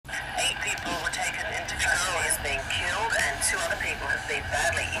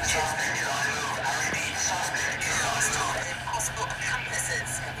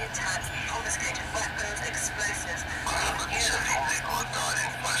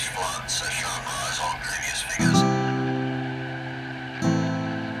sharp as on previous figures.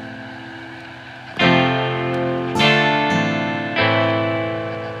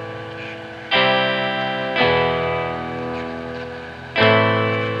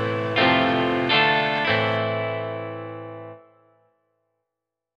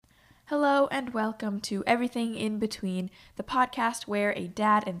 Hello and welcome to Everything in Between, the podcast where a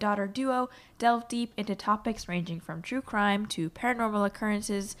dad and daughter duo delve deep into topics ranging from true crime to paranormal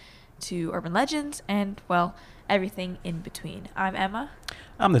occurrences to urban legends and, well, everything in between. I'm Emma.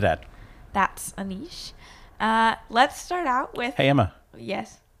 I'm the dad. That's Anish. Let's start out with... Hey, Emma.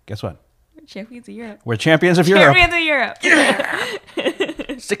 Yes. Guess what? We're champions of Europe. We're champions of Europe. Champions of Europe.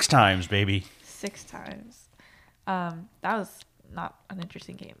 Yeah. 6 times, baby. 6 times. That was not an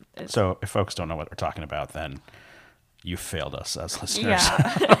interesting game. So if folks don't know what we're talking about, then you failed us as listeners. Yeah.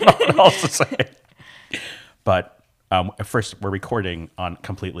 I don't know what else to say. But first, we're recording on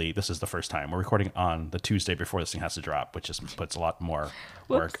completely, this is the first time, we're recording on the Tuesday before this thing has to drop, which just puts a lot more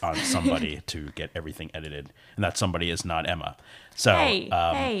work on somebody to get everything edited. And that somebody is not Emma. So,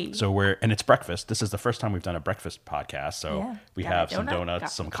 Hey. So and it's breakfast. This is the first time we've done a breakfast podcast. So Yeah. we Got a have some donut, donuts,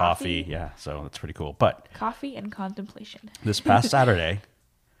 got some some coffee. coffee. Yeah. So that's pretty cool. But Coffee and contemplation. this past Saturday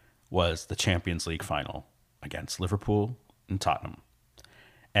was the Champions League final against Liverpool and Tottenham.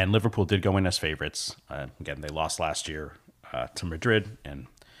 And Liverpool did go in as favorites. Again, they lost last year to Madrid, and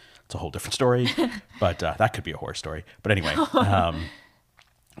it's a whole different story. But that could be a horror story. But anyway,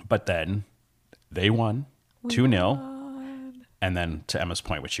 but then they won 2-0. And then to Emma's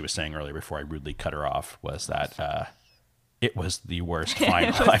point, what she was saying earlier before I rudely cut her off, was that it was the worst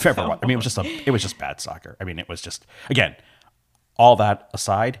final I've ever watched. I mean, it was just bad soccer. I mean, it was just, again, all that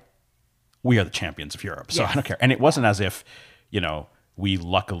aside, we are the champions of Europe. So Yes. I don't care. And it wasn't as if, we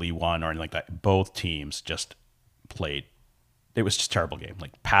luckily won or anything like that. Both teams just played. It was just a terrible game.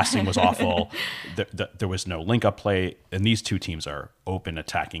 Like, passing was awful. There was no link-up play. And these two teams are open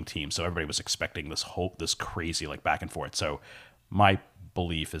attacking teams. So everybody was expecting this crazy like back and forth. So my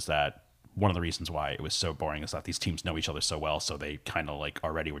belief is that one of the reasons why it was so boring is that these teams know each other so well. So they kind of like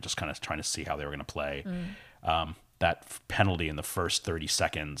already were just kind of trying to see how they were going to play. That penalty in the first 30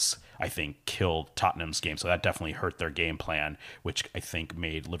 seconds, I think, killed Tottenham's game. So that definitely hurt their game plan, which I think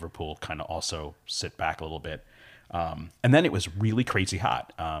made Liverpool kind of also sit back a little bit. And then it was really crazy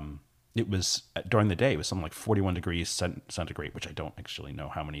hot. It was during the day, it was something like 41 degrees centigrade, which I don't actually know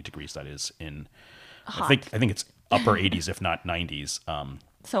how many degrees that is in. Hot. I think it's upper 80s, if not 90s.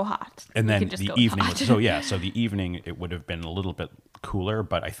 So hot. And You then could just the go evening hot. was so the evening it would have been a little bit cooler,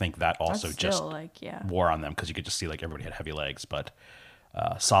 but I think that also That's just still, like, yeah. wore on them because you could just see like everybody had heavy legs. But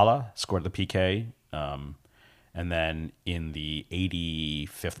Salah scored the PK, and then in the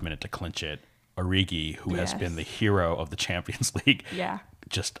 85th minute to clinch it, Origi, who has Yes. been the hero of the Champions League, Yeah.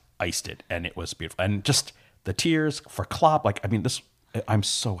 just iced it, and it was beautiful. And just the tears for Klopp, I'm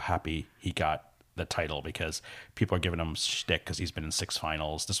so happy he got the title because people are giving him shtick because he's been in 6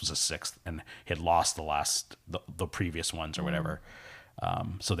 finals. This was his 6th, and he had lost the previous ones or whatever.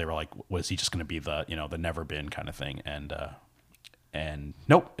 So they were like, was he just going to be the the never been kind of thing? And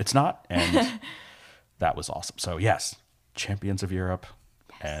nope, it's not. And that was awesome. So yes, champions of Europe,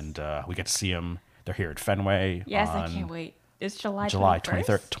 and we get to see them. They're here at Fenway. Yes, I on can't wait. It's July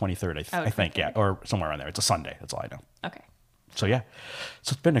 23rd, 21st? I think, yeah, or somewhere around there. It's a Sunday. That's all I know. Okay. So yeah,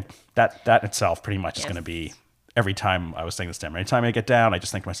 so it's been that itself pretty much is Yes. going to be every time I was saying this to him. Every time I get down, I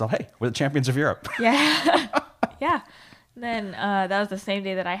just think to myself, hey, we're the champions of Europe. Yeah. Yeah. Then that was the same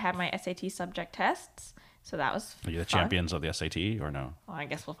day that I had my SAT subject tests. So that was Are you the fun. champions of the SAT or no? Well, I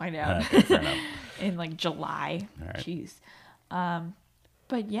guess we'll find out Okay, fair enough. in like July. All right. Jeez.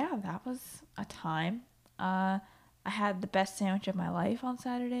 But yeah, that was a time. I had the best sandwich of my life on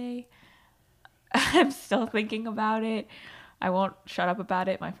Saturday. I'm still thinking about it. I won't shut up about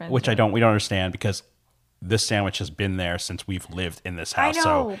it. My friends. Which we don't understand because this sandwich has been there since we've lived in this house. I know,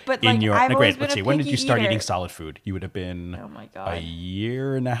 so but, in like, your I've always great, been let's a see, when did you picky start eater. eating solid food? You would have been Oh my a God.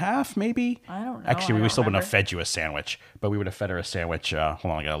 year and a half, maybe. I don't know. Actually, I we don't still wouldn't have remember. fed you a sandwich, but we would have fed her a sandwich. Hold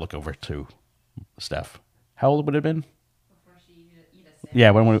on, I gotta look over to Steph. How old would it have been?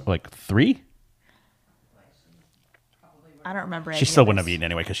 Yeah, when we like 3? I don't remember. She any still of wouldn't have this. eaten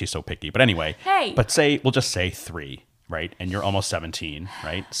anyway because she's so picky. But anyway, Hey. But we'll just say 3, right? And you're almost 17,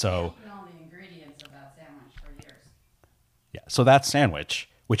 right? So Eaten all the ingredients of that sandwich for years. yeah, so that sandwich,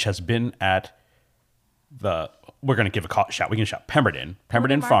 which has been at we're gonna give a shout. We can shout Pemberton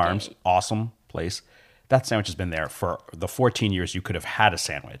Market. Farms, awesome place. That sandwich has been there for the 14 years you could have had a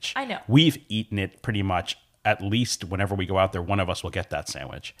sandwich. I know. We've eaten it pretty much at least whenever we go out there. One of us will get that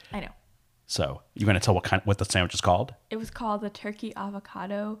sandwich. I know. So you're gonna tell what the sandwich is called? It was called the turkey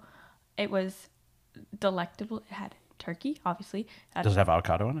avocado It was delectable. It had turkey, obviously. It had- Does it have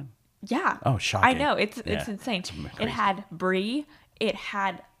avocado in it? yeah. Oh, shocking. I know. It's Yeah, insane. it's It crazy. had brie. It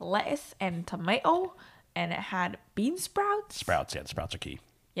had lettuce and tomato, and it had bean sprouts. Sprouts, yeah, the sprouts are key.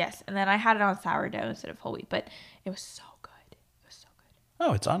 Yes, and then I had it on sourdough instead of whole wheat, but it was so good. It was so good.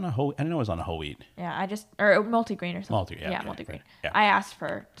 Oh, it's on a whole. I didn't know it was on a whole wheat. Yeah, I just or multigrain or something. Yeah, okay, multigrain. right, yeah. I asked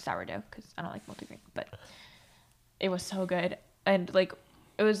for sourdough because I don't like multigrain, but it was so good. And like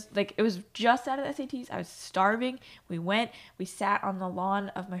it was just out of the SATs. I was starving. We sat on the lawn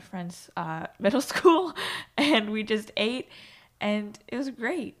of my friend's middle school, and we just ate, and it was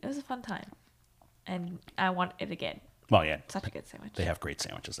great. It was a fun time, and I want it again. Well, yeah, Such a good sandwich. they have great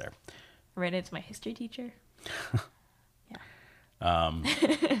sandwiches there. Ran into my history teacher.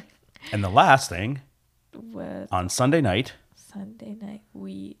 And the last thing, Was on Sunday night, Sunday night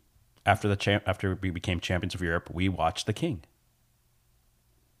after we became champions of Europe, we watched The King.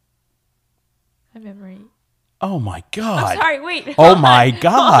 my memory. Oh my God! I'm sorry. Wait. Oh hold my on,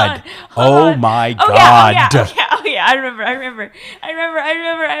 God! hold Oh on. my Oh, God! Oh yeah. I remember. I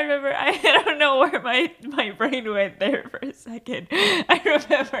don't know where my brain went there for a second. I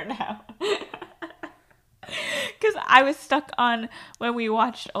remember now. Because I was stuck on when we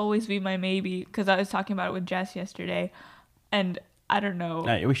watched Always Be My Maybe, because I was talking about it with Jess yesterday, and I don't know.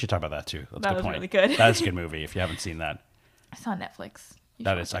 Yeah, we should talk about that too. That's That a good was point. really good. That's a good movie. If you haven't seen that, It's on Netflix. You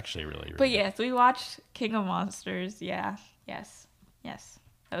that should is actually really, really But good. yes, we watched King of Monsters. Yeah. Yes.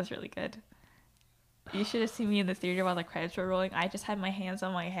 That was really good. You should have seen me in the theater while the credits were rolling. I just had my hands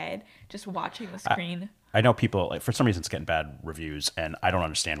on my head, just watching the screen. I know people, like, for some reason, it's getting bad reviews, and I don't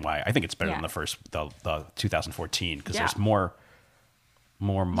understand why. I think it's better Yeah. than the 2014, because Yeah. there's more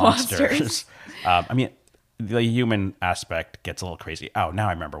monsters. I mean, the human aspect gets a little crazy. Oh, now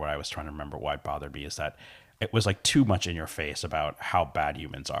I remember what I was trying to remember. Why it bothered me is that it was like too much in your face about how bad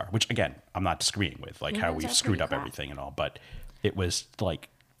humans are, which again, I'm not disagreeing with, like how Humans we've are screwed pretty up crap. everything and all, but it was like,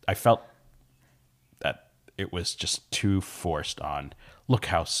 I felt that it was just too forced on, look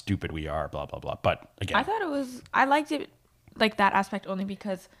how stupid we are, blah, blah, blah. But again, I liked it, like that aspect, only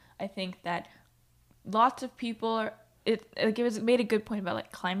because I think that lots of people it made a good point about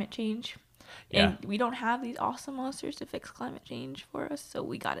like climate change. Yeah. And we don't have these awesome monsters to fix climate change for us, so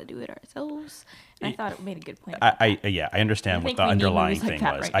we got to do it ourselves. And I thought it made a good point. About that. I understand I what think the we need underlying movies like thing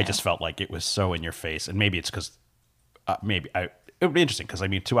that was. right I now. just felt like it was so in your face, and maybe it's because it would be interesting because I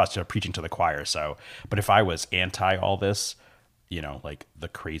mean, to us, you're preaching to the choir. So, but if I was anti all this, you know, like the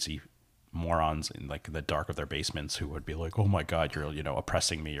crazy morons in like the dark of their basements who would be like, "Oh my God, you're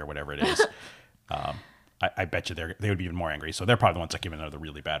oppressing me" or whatever it is. I bet you they would be even more angry. So they're probably the ones that give it the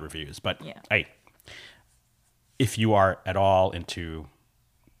really bad reviews. But Yeah. hey, if you are at all into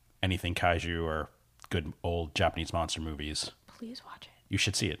anything kaiju or good old Japanese monster movies, Please watch it. you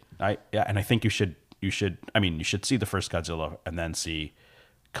should see it. And I think you should see the first Godzilla and then see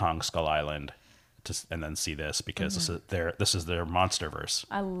Kong Skull Island, and then see this because this is their MonsterVerse.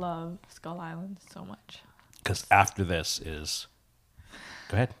 I love Skull Island so much. Because after this is,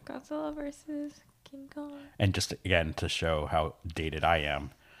 go ahead. Godzilla versus King Kong. And just again to show how dated I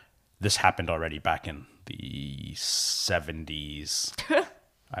am, this happened already back in the 70s.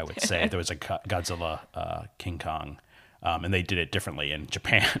 I would say there was a Godzilla King Kong, and they did it differently in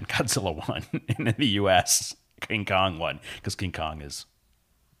Japan. Godzilla won, and in the U.S. King Kong won because King Kong is,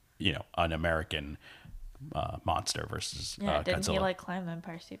 an American monster versus Yeah, didn't Godzilla. he like climb the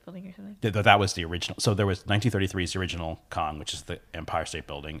Empire State Building or something? That was the original. So there was 1933's the original Kong, which is the Empire State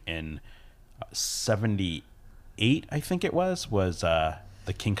Building. In 78, I think it was the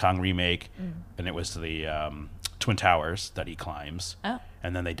King Kong remake, and it was the Twin Towers that he climbs. Oh.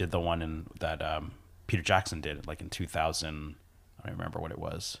 And then they did the one that Peter Jackson did, like in 2000. I don't remember what it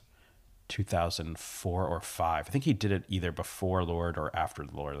was, 2004 or 5. I think he did it either before Lord or after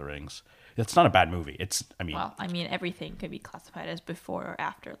the Lord of the Rings. It's not a bad movie. Well, I mean, everything could be classified as before or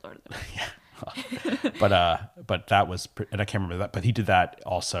after Lord of the Rings. but that was, and I can't remember that, but he did that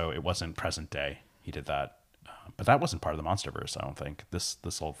also. It wasn't present day. He did that, but that wasn't part of the MonsterVerse. I don't think this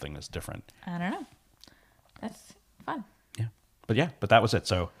whole thing is different. I don't know. That's fun. Yeah, but that was it.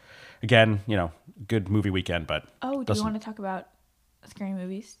 So again, good movie weekend, but Oh, do you doesn't- want to talk about scary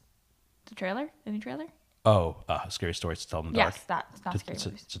movies? The trailer? The new trailer? Scary Stories to Tell in the Dark. Yes, that's not scary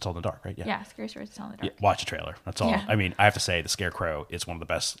movies. To Tell in the Dark, right? Yeah, scary stories to tell in the Yeah, dark. watch a trailer. That's all. Yeah. I mean, I have to say, the Scarecrow is one of the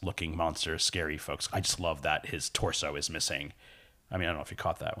best looking monsters, scary folks. I just love that his torso is missing. I mean, I don't know if you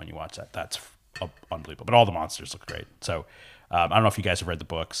caught that when you watched that. That's unbelievable. But all the monsters look great. So I don't know if you guys have read the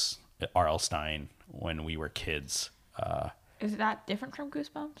books, R.L. Stein, when we were kids. Is that different from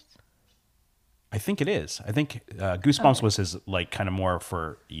Goosebumps? I think it is. I think Goosebumps was his like kind of more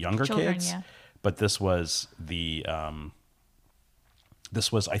for younger Children, kids, yeah. but this was the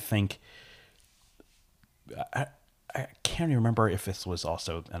this was I think I can't even remember if this was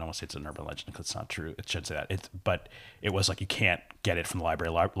also, I don't want to say it's an urban legend because it's not true. It should say that. But it was like you can't get it from the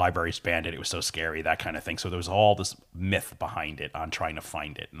library. Libraries banned it. It was so scary, that kind of thing. So there was all this myth behind it on trying to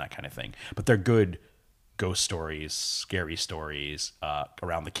find it and that kind of thing. But they're good ghost stories, scary stories,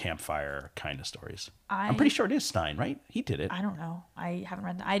 around the campfire kind of stories. I'm pretty sure it is Stein, right? He did it. I don't know. I haven't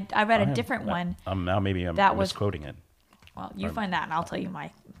read that. I read a different one. Now maybe I'm that was misquoting it. Well, you find that and I'll tell you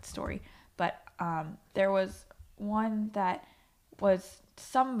my story. But there was one that was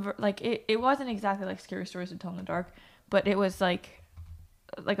it wasn't exactly like Scary Stories to Tell in the Dark, but it was like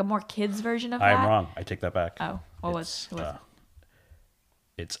a more kids version of that. I'm wrong. I take that back. Oh, who was it?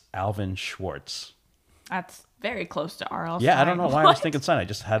 It's Alvin Schwartz. That's very close to R.L. Yeah, Stein. I don't know why I was thinking Stein. I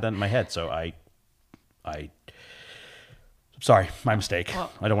just had that in my head, so sorry, my mistake.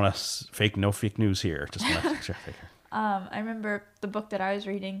 Well, I don't want to no fake news here. Just fake. I remember the book that I was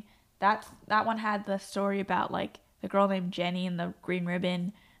reading. That one had the story about like the girl named Jenny and the green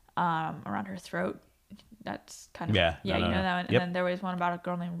ribbon around her throat. That's kind of No, you know that one. Yep. And then there was one about a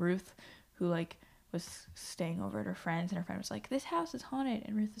girl named Ruth who like was staying over at her friend's, and her friend was like, "This house is haunted,"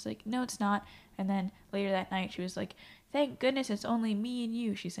 and Ruth was like, "No, it's not." And then later that night, she was like, "Thank goodness it's only me and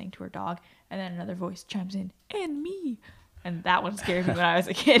you," she's saying to her dog. And then another voice chimes in, "And me." And that one scared me when I was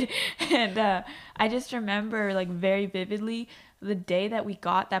a kid. And I just remember like very vividly the day that we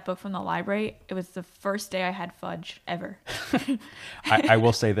got that book from the library. It was the first day I had fudge ever. I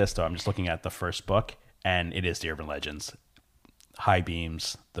will say this though. I'm just looking at the first book, and it is the urban legends. High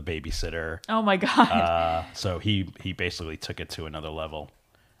beams, the babysitter. Oh my God. So he basically took it to another level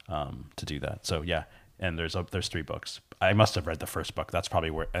to do that. So yeah, and there's 3 books. I must have read the first book. That's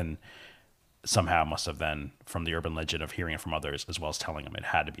probably where, and somehow must have then from the urban legend of hearing it from others as well as telling them it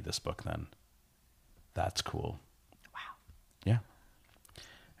had to be this book. Then that's cool. Wow. Yeah.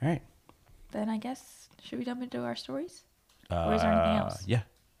 All right. Then I guess should we jump into our stories? Or is there anything else? Yeah.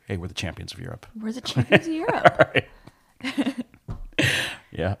 Hey, we're the champions of Europe. We're the champions of Europe. All right.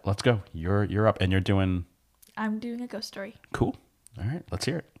 Yeah, let's go. You're up, and you're doing I'm doing a ghost story. cool. All right, let's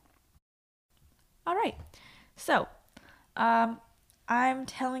hear it. All right. So, I'm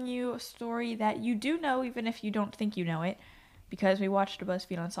telling you a story that you do know, even if you don't think you know it, because we watched a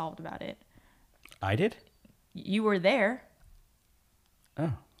BuzzFeed Unsolved about it. I did? You were there.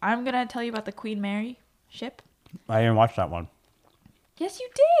 Oh, I'm going to tell you about the Queen Mary ship. I didn't watch that one. Yes, you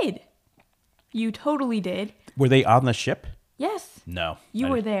did. You totally did. Were they on the ship? Yes. No. You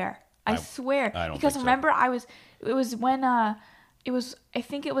were there. I swear. I don't because think so. remember, it was when, I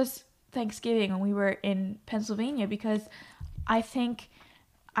think it was Thanksgiving when we were in Pennsylvania, because I think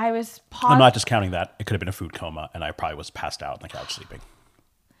I was I'm not discounting that. It could have been a food coma, and I probably was passed out on the couch sleeping.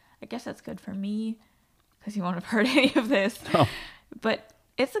 I guess that's good for me because you won't have heard any of this. Oh. But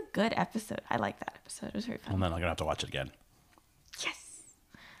it's a good episode. I like that episode. It was very fun. And then I'm going to have to watch it again. Yes.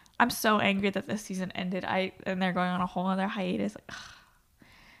 I'm so angry that this season ended. And they're going on a whole other hiatus. Like, ugh,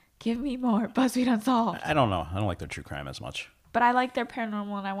 give me more BuzzFeed Unsolved. I don't know. I don't like their true crime as much. But I like their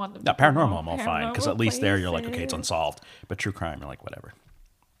paranormal, and I want them No, to go paranormal more I'm all fine, because at paranormal least there you're like, okay, it's places. unsolved. But true crime, you're like, whatever.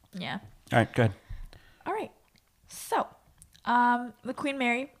 Yeah. All right, good. All right. So, the Queen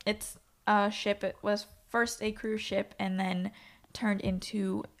Mary, it's a ship. It was first a cruise ship and then turned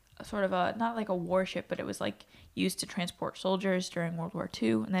into sort of not like a warship, but it was like used to transport soldiers during World War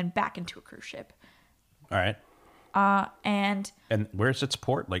II, and then back into a cruise ship. All right. And where's its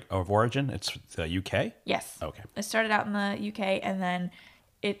port, like, of origin? It's the UK? yes. Okay. It started out in the UK, and then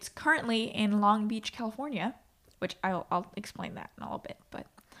it's currently in Long Beach, California, which I'll explain that in a little bit. But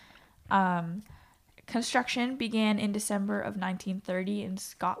construction began in December of 1930 in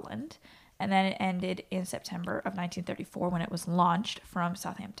Scotland, and then it ended in September of 1934 when it was launched from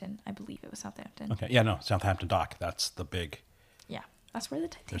Southampton. I believe it was Southampton. Okay. Yeah, no, Southampton Dock. That's the big... Yeah, that's where the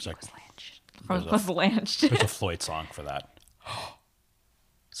Titanic was there's a- launched. There's a Floyd song for that.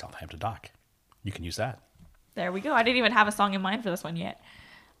 Southampton Dock. You can use that. There we go. I didn't even have a song in mind for this one yet.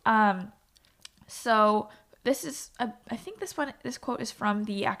 So this is, I think this quote is from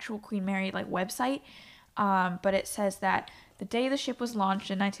the actual Queen Mary website, but it says that the day the ship was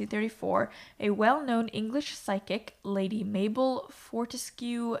launched in 1934, a well-known English psychic, Lady Mabel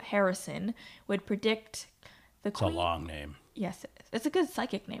Fortescue Harrison, would predict the It's Queen. a long name. Yes, it is. It's a good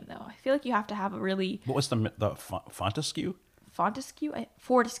psychic name though. I feel like you have to have a really What was the Fontescue?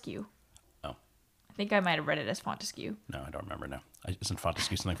 Fortescue. Oh, I think I might have read it as Fontescue. no, I don't remember now. Isn't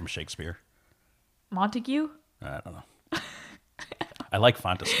Fontescue something from Shakespeare? Montague? I don't know. I like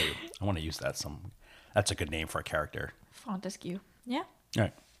Fontescue. I want to use that. That's a good name for a character. Fontescue. Yeah. All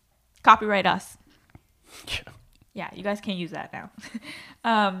right. Copyright us. Yeah. Yeah, you guys can't use that now.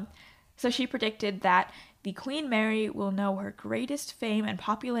 So she predicted that the Queen Mary will know her greatest fame and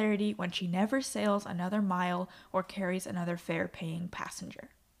popularity when she never sails another mile or carries another fare-paying passenger.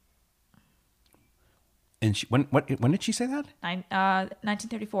 And when did she say that?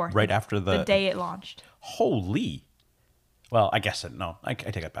 1934. Right after the day it launched. Holy. Well, I guess no. I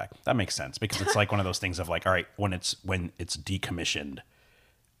take it back. That makes sense because it's like one of those things of like, all right, when it's decommissioned,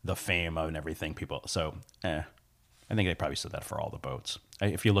 the fame and everything, people. So, I think they probably said that for all the boats.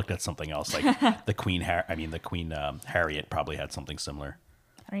 If you looked at something else, like the Queen Harriet probably had something similar.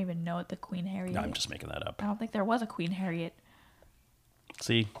 I don't even know what the Queen Harriet. No, I'm just making that up. I don't think there was a Queen Harriet.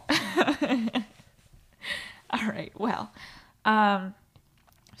 See. All right. Well,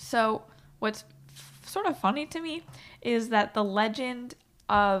 so what's sort of funny to me is that the legend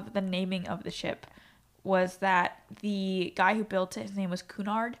of the naming of the ship was that the guy who built it, his name was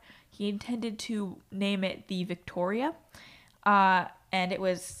Cunard, he intended to name it the Victoria. And it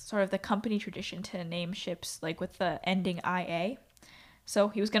was sort of the company tradition to name ships like with the ending IA. So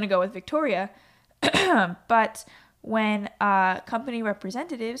he was going to go with Victoria. But when company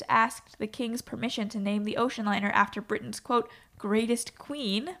representatives asked the king's permission to name the ocean liner after Britain's, quote, greatest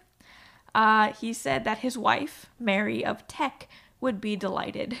queen, he said that his wife, Mary of Teck, would be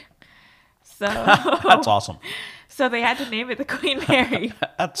delighted. So That's awesome. So they had to name it the Queen Mary.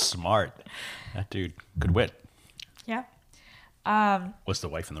 That's smart. That dude, good wit. Yeah. Was the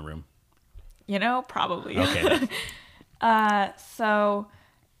wife in the room? Probably. Okay. So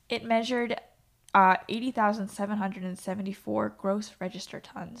it measured 80,774 gross register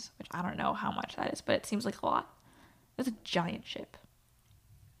tons, which I don't know how much that is, but it seems like a lot. That's a giant ship.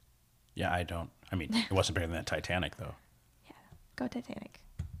 Yeah, I mean, it wasn't bigger than that Titanic, though. Yeah, go Titanic.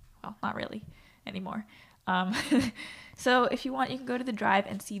 Well, not really anymore. So if you want, you can go to the drive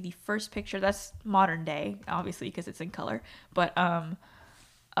and see the first picture. That's modern day, obviously, because it's in color, but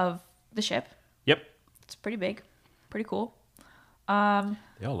of the ship. Yep. It's pretty big, pretty cool.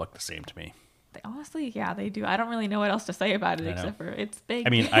 They all look the same to me. Honestly, yeah, they do. I don't really know what else to say about it except for it's big. I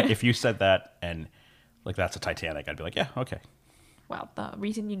mean, if you said that and like that's a Titanic, I'd be like, yeah, okay. Well, the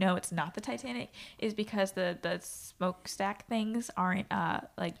reason it's not the Titanic is because the smokestack things aren't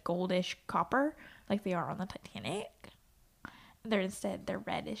like goldish copper like they are on the Titanic. They're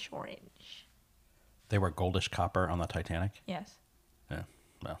reddish orange. They were goldish copper on the Titanic? Yes. Yeah,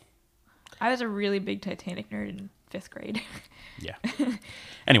 well. I was a really big Titanic nerd in 5th grade. Yeah.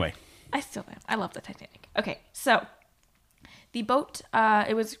 Anyway. I still am. I love the Titanic. Okay, so the boat,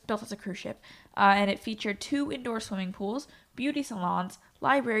 it was built as a cruise ship, and it featured 2 indoor swimming pools, beauty salons,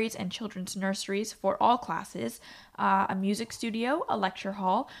 libraries, and children's nurseries for all classes, a music studio, a lecture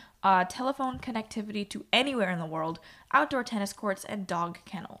hall, telephone connectivity to anywhere in the world, outdoor tennis courts, and dog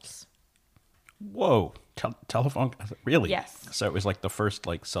kennels. Whoa. Telephone? Really? Yes. So it was like the first,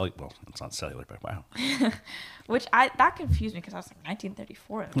 like, well, it's not cellular, but wow. Which that confused me because I was like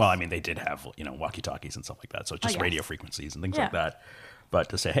 1934. Well, I mean, they did have, walkie-talkies and stuff like that. So it's just yes. radio frequencies and things Yeah. like that. But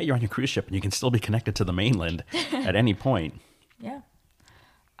to say, hey, you're on your cruise ship and you can still be connected to the mainland at any point. Yeah.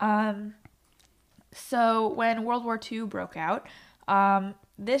 So when World War II broke out,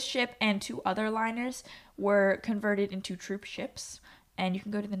 this ship and 2 other liners were converted into troop ships. And you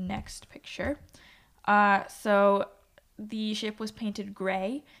can go to the next picture. So the ship was painted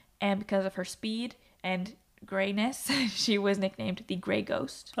gray, and because of her speed and grayness, she was nicknamed the Gray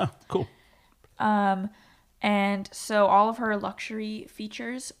Ghost. Oh, cool. And so all of her luxury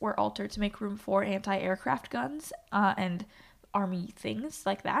features were altered to make room for anti-aircraft guns and army things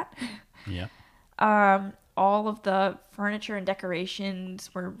like that. Yeah. All of the furniture and decorations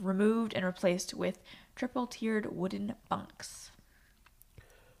were removed and replaced with triple-tiered wooden bunks.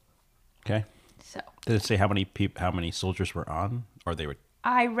 Okay. So Did it say how many soldiers were on, or they were?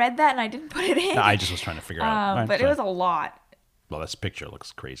 I read that and I didn't put it in. No, I just was trying to figure out. Right, but so- it was a lot. Well, this picture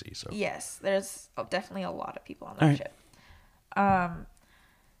looks crazy. So Yes, there's definitely a lot of people on that All right. ship.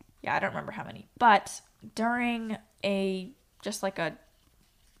 Yeah, I don't remember how many, but during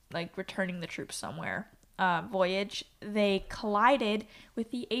returning the troops somewhere voyage, they collided with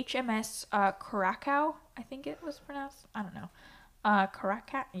the HMS Curacao. I think it was pronounced. I don't know.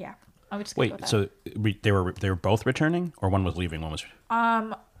 Curacao. Yeah, I would just go with wait, that. so they were both returning, or one was leaving, one was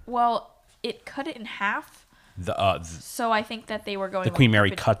Well, it cut it in half. the So I think that they were going. Queen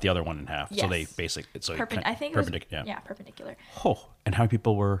Mary cut the other one in half. So Yes. they basically I think it was perpendicular. perpendicular. Oh, and how many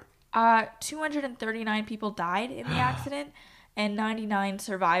people were? 239 people died in the accident, and 99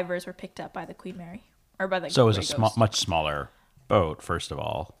 survivors were picked up by the Queen Mary or by the. So it was Grey a Ghost. much smaller boat, first of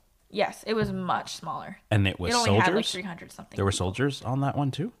all. Yes, it was much smaller. And it was It only soldiers? had like 300 something. There were people. soldiers on that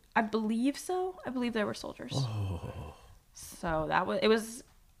one too? I believe so. I believe there were soldiers. Oh. So it was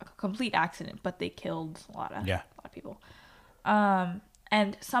a complete accident, but they killed a lot of people.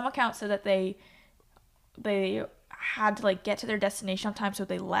 And some accounts said that they had to like get to their destination on time, so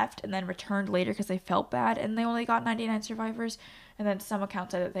they left and then returned later because they felt bad, and they only got 99 survivors. And then some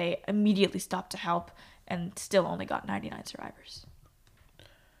accounts said that they immediately stopped to help and still only got 99 survivors.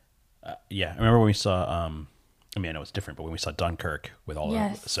 Yeah, I remember when we saw. I mean, I know it's different, but when we saw Dunkirk with all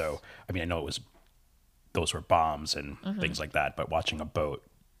Yes. of so I mean, I know those were bombs and things like that, but watching a boat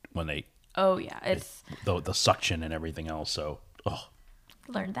when Oh yeah, it's the suction and everything else. So,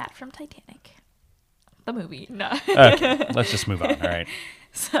 learned that from Titanic, the movie. No. okay, let's just move on. All right.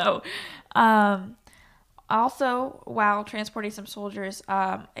 So, also, while transporting some soldiers,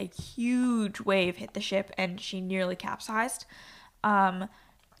 a huge wave hit the ship and she nearly capsized.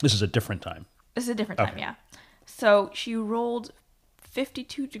 This is a different time. This is a different time, yeah. So she rolled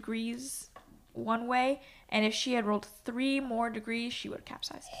 52 degrees one way, and if she had rolled 3 more degrees, she would have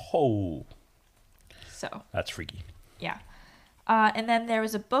capsized. Oh, So, that's freaky. yeah. And then there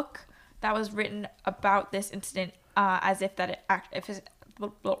was a book that was written about this incident as if that it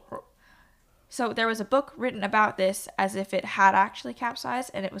So there was a book written about this as if it had actually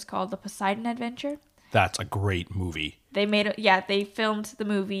capsized, and it was called The Poseidon Adventure. That's a great movie. They filmed the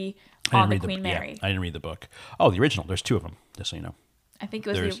movie I didn't on the read Queen Mary. Yeah, I didn't read the book. Oh, the original. There's 2 of them, just so you know. I think it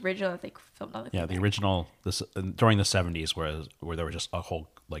was There's- the original that they filmed on the Queen Yeah, the Mary. original. This during the 70s, where there were just a whole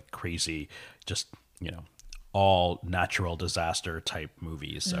like crazy, just all natural disaster type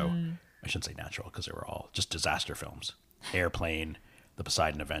movies. So I shouldn't say natural because they were all just disaster films. Airplane, The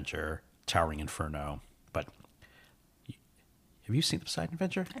Poseidon Adventure, Towering Inferno. But have you seen The Poseidon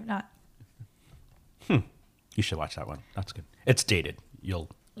Adventure? I'm not. You should watch that one. That's good. It's dated. You'll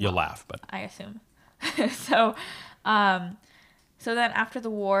laugh, but I assume. So then after the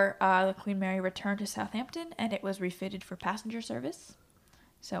war, the Queen Mary returned to Southampton, and it was refitted for passenger service.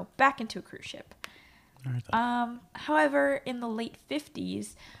 So back into a cruise ship. all right then. However, in the late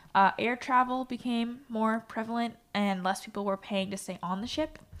 50s, air travel became more prevalent, and less people were paying to stay on the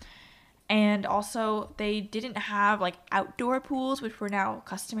ship. And also, they didn't have like outdoor pools, which were now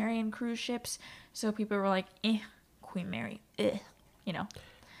customary in cruise ships. So people were like, Queen Mary, The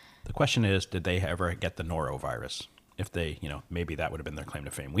question is, did they ever get the norovirus? If they, maybe that would have been their claim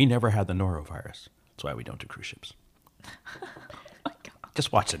to fame. We never had the norovirus. That's why we don't do cruise ships. Oh my God.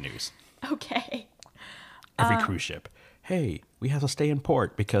 Just watch the news. Okay. Every cruise ship. Hey, we have to stay in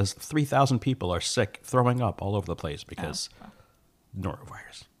port because 3,000 people are sick, throwing up all over the place because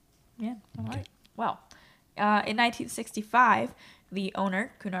norovirus. Yeah. All right. Well, in 1965, the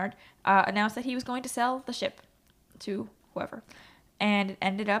owner, Cunard, announced that he was going to sell the ship to whoever. And it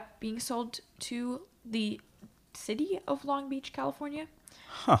ended up being sold to the city of Long Beach, California.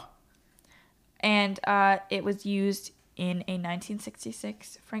 Huh. And it was used in a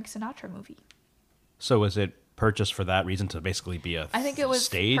 1966 Frank Sinatra movie. So was it purchased for that reason, to basically be a I think it was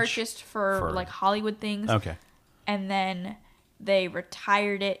stage? purchased for like Hollywood things. Okay. And then they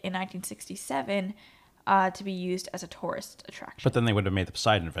retired it in 1967 to be used as a tourist attraction. But then they would have made the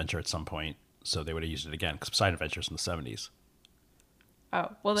Poseidon Adventure at some point, so they would have used it again, because Poseidon Adventure is in the 70s. Oh,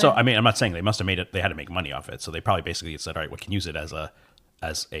 well then, So, I mean, I'm not saying they must have made it, they had to make money off it, so they probably basically said, all right, we can use it as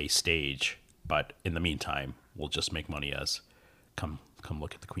a stage, but in the meantime, we'll just make money as come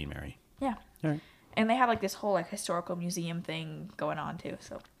look at the Queen Mary. yeah. All right. And they have like this whole like historical museum thing going on too.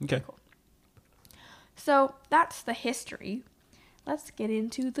 So Okay. cool. So that's the history. Let's get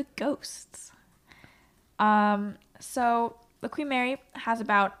into the ghosts. So the Queen Mary has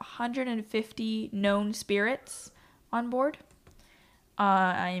about 150 known spirits on board.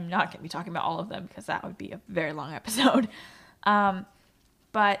 I am not going to be talking about all of them because that would be a very long episode.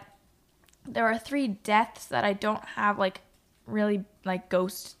 But there are 3 deaths that I don't have like really like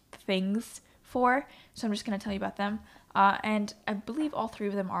ghost things for, so I'm just going to tell you about them. And I believe all 3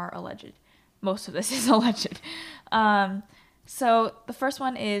 of them are alleged. Most of this is alleged. So the first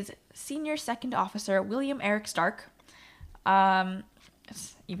one is Senior Second Officer William Eric Stark.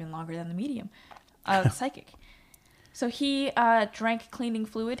 It's even longer than the medium. Psychic. So he drank cleaning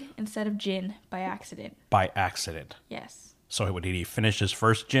fluid instead of gin by accident. By accident. Yes. So did he finish his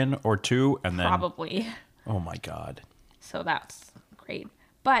first gin or 2 and then? Probably. Oh my God. So that's great.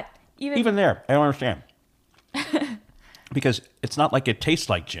 But Even there, I don't understand. Because it's not like it tastes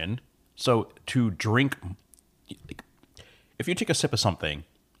like gin. So to drink, if you take a sip of something,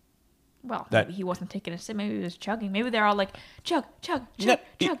 well, that- maybe he wasn't taking a sip. Maybe he was chugging. Maybe they're all like chug, chug, chug,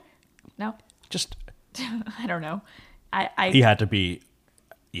 No, chug. No, just I don't know. I He had to be,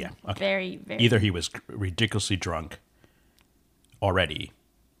 yeah, okay. very, very. Either he was ridiculously drunk already,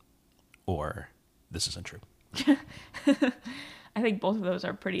 or this isn't true. I think both of those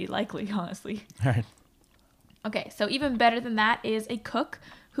are pretty likely, honestly. All right. Okay, so even better than that is a cook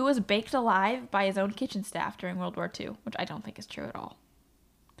who was baked alive by his own kitchen staff during World War II, which I don't think is true at all.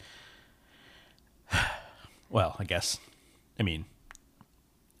 Well, I guess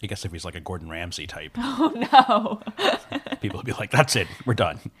if he's like a Gordon Ramsay type, Oh no. people would be like, "That's it, we're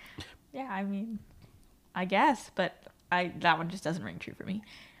done." Yeah, I mean, I guess, but that one just doesn't ring true for me.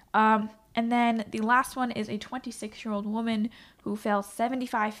 And then the last one is a 26-year-old woman who fell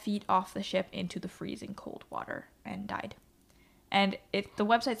 75 feet off the ship into the freezing cold water and died. And the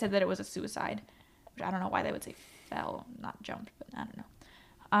website said that it was a suicide, which I don't know why they would say fell, not jumped, but I don't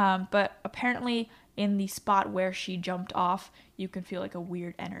know. But apparently in the spot where she jumped off, you can feel like a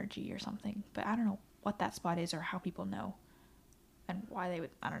weird energy or something. But I don't know what that spot is or how people know and why they would.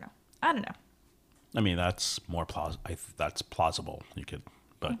 I don't know. I mean, that's more that's plausible. You could,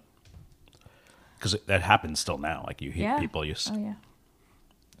 but because that happens still now. Like you hear people use, Oh yeah.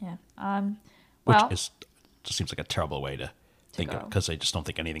 Yeah. which Well, just seems like a terrible way to think of, go. because they just don't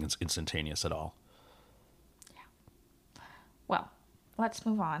think anything is instantaneous at all. well, let's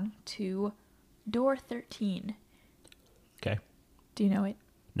move on to door 13. Okay. Do you know it?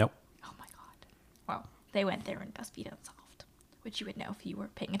 Nope. Oh my god. Well, they went there in BuzzFeed Unsolved, which you would know if you were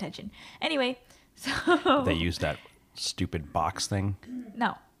paying attention. Anyway, so They used that stupid box thing.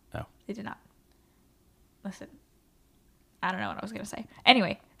 no, No. they did not. Listen, I don't know what I was going to say.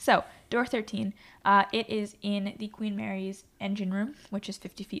 Anyway, so door 13, it is in the Queen Mary's engine room, which is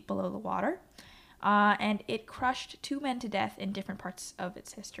 50 feet below the water. And it crushed 2 men to death in different parts of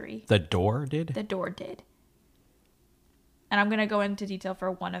its history. The door did. The door did. And I'm going to go into detail for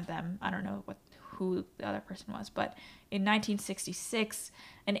one of them. I don't know who the other person was, but in 1966,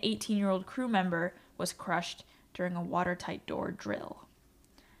 an 18-year-old crew member was crushed during a watertight door drill.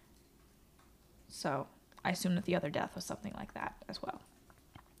 So I assume that the other death was something like that as well.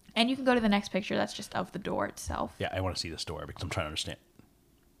 And you can go to the next picture. That's just of the door itself. Yeah, I want to see this door because I'm trying to understand.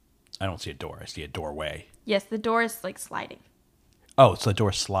 I don't see a door. I see a doorway. Yes, the door is like sliding. Oh, so the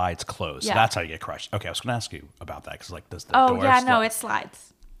door slides closed. So Yeah. that's how you get crushed. Okay, I was going to ask you about that because, like, does the Oh, door? yeah, no, it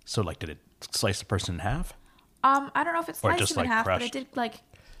slides. So, like, did it slice the person in half? I don't know if it Or sliced just, him in like, half, but crushed? it did like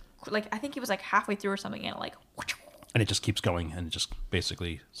I think it was like halfway through or something, and it like. And it just keeps going and it just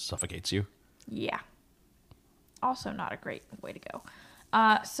basically suffocates you. Yeah. Also not a great way to go.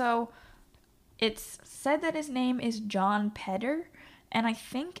 So it's said that his name is John Pedder, and I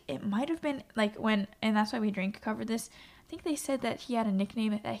think it might have been like and That's Why We Drink covered this. I think they said that he had a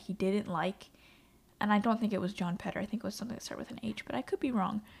nickname that he didn't like, and I don't think it was John Pedder. I think it was something that started with an H, but I could be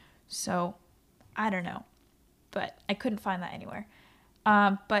wrong. So I don't know, but I couldn't find that anywhere.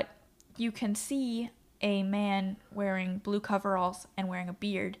 But you can see a man wearing blue coveralls and wearing a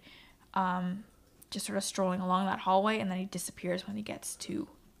beard, just sort of strolling along that hallway, and then he disappears when he gets to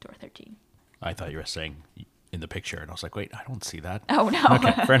door 13. I thought you were saying in the picture, and I was like, wait, I don't see that. Oh, no.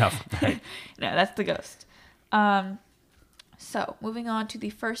 Okay, fair enough. All right. No, that's the ghost. So moving on to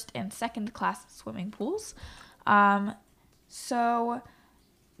the first and second class swimming pools. So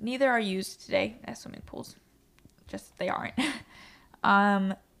neither are used today as swimming pools. Just they aren't.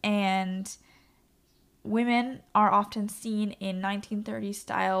 And women are often seen in 1930s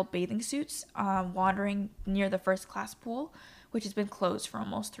style bathing suits, wandering near the first class pool, which has been closed for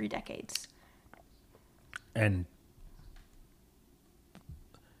almost 3 decades. And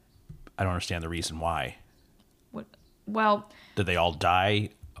I don't understand the reason why. Well, Did they all die?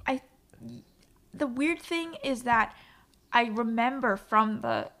 the weird thing is that I remember from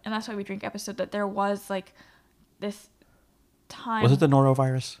And That's Why We Drink episode that there was like this time. Was it the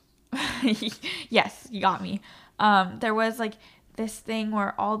norovirus? Yes, you got me. There was like this thing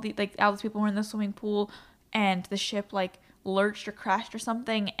where all these people were in the swimming pool, and the ship like lurched or crashed or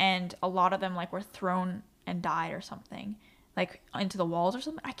something, and a lot of them like were thrown and died or something, like into the walls or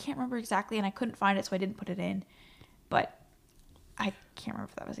something. I can't remember exactly, and I couldn't find it, so I didn't put it in. But I can't remember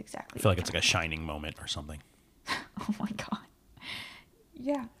if that was exactly. I feel like it's like a Shining moment or something. Oh my god.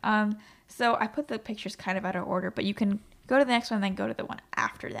 Yeah. So I put the pictures kind of out of order, but you can go to the next one and then go to the one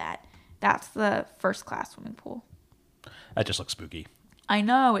after that. That's the first class swimming pool. That just looks spooky. I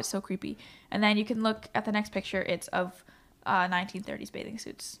know, it's so creepy. And then you can look at the next picture. It's of 1930s bathing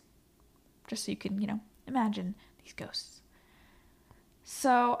suits. Just so you can, imagine these ghosts.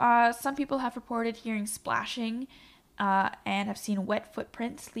 So some people have reported hearing splashing and have seen wet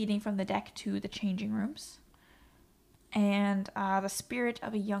footprints leading from the deck to the changing rooms. And the spirit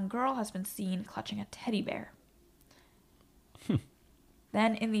of a young girl has been seen clutching a teddy bear.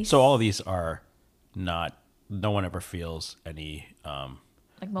 Then in the So all of these are not. No one ever feels any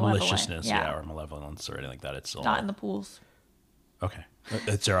like malevolent, maliciousness, or malevolence or anything like that. It's all not in the pools. okay.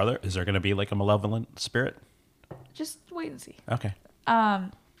 Is there going to be like a malevolent spirit? Just wait and see. Okay.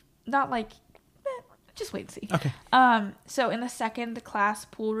 Not like, just wait and see. Okay. So in the second class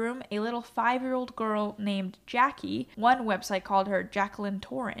pool room, a little 5-year-old girl named Jackie, one website called her Jacqueline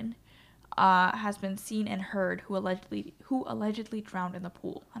Torin, has been seen and heard who allegedly drowned in the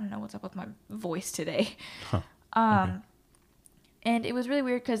pool. I don't know what's up with my voice today. Huh. Okay. And it was really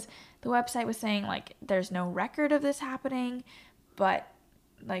weird because the website was saying like there's no record of this happening, but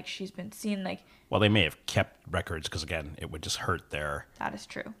like she's been seen like. Well, they may have kept records because again, it would just hurt their. That is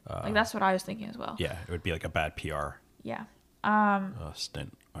true. Like that's what I was thinking as well. Yeah, it would be like a bad PR Yeah.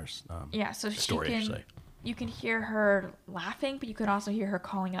 stint or Yeah. So story. I should say. you can hear her laughing, but you can also hear her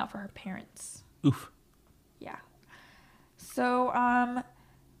calling out for her parents. Oof. Yeah. So,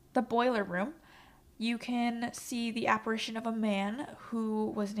 the boiler room, you can see the apparition of a man who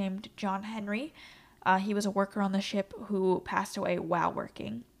was named John Henry. He was a worker on the ship who passed away while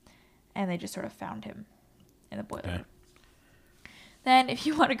working, and they just sort of found him in the boiler room. Then, if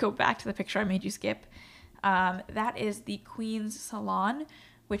you want to go back to the picture I made you skip, that is the Queen's Salon,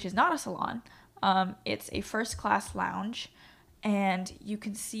 which is not a salon. It's a first-class lounge, and you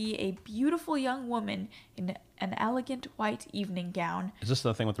can see a beautiful young woman in an elegant white evening gown. Is this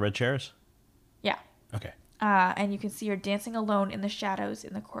the thing with the red chairs? Yeah. Okay. And you can see her dancing alone in the shadows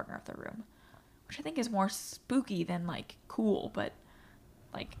in the corner of the room, which I think is more spooky than, like, cool. But,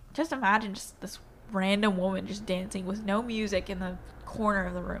 like, just imagine just this random woman just dancing with no music in the corner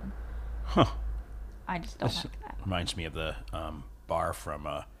of the room. Huh. I just don't This like that. reminds me of the bar from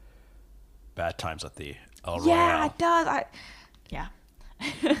Bad Times at the El Royale. Yeah, it does. Yeah.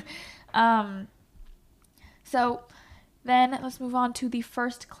 So then let's move on to the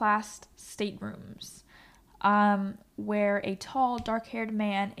first class staterooms, where a tall, dark-haired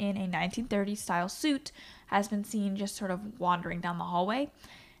man in a 1930s style suit has been seen just sort of wandering down the hallway.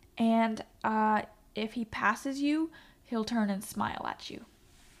 And if he passes you, he'll turn and smile at you.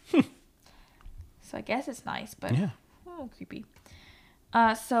 So I guess it's nice, but Yeah. creepy.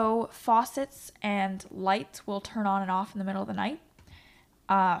 So faucets and lights will turn on and off in the middle of the night.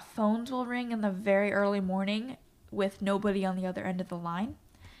 Phones will ring in the very early morning with nobody on the other end of the line.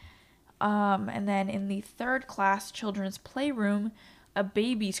 And then in the third class children's playroom, a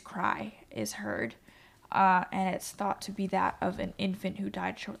baby's cry is heard. And it's thought to be that of an infant who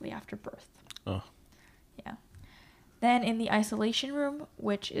died shortly after birth. Oh. Yeah. Then in the isolation room,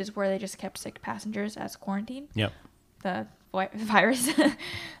 which is where they just kept sick passengers as quarantine. Yep. The virus.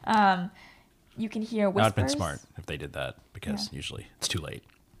 You can hear whispers. That would have been smart if they did that because usually it's too late.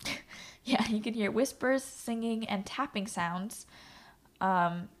 Yeah, you can hear whispers, singing, and tapping sounds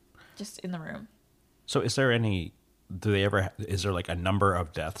just in the room. So is there is there like a number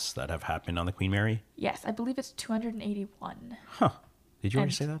of deaths that have happened on the Queen Mary? Yes, I believe it's 281. Huh. Did you already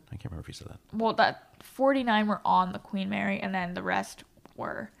And- say that? I can't remember if you said that. Well, that 49 were on the Queen Mary, and then the rest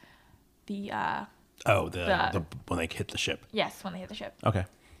were the, Oh, the when they hit the ship. yes, when they hit the ship. Okay.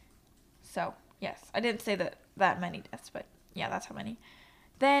 So, yes, I didn't say that many deaths, but yeah, that's how many.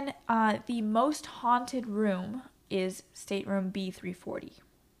 Then the most haunted room is stateroom B340.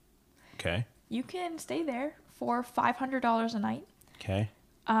 Okay. You can stay there for $500 a night. Okay.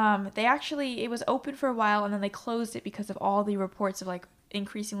 It was open for a while and then they closed it because of all the reports of like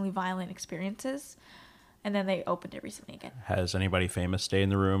increasingly violent experiences. And then they opened it recently again. Has anybody famous stayed in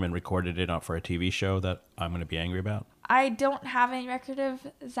the room and recorded it out for a TV show that I'm going to be angry about? I don't have any record of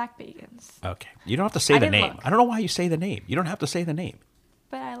Zach Bagans, Okay. You don't have to say I the didn't name. look. I don't know why you say the name. You don't have to say the name.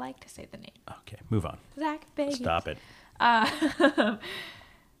 but I like to say the name. Okay. Move on. Zach Bagans. Stop it.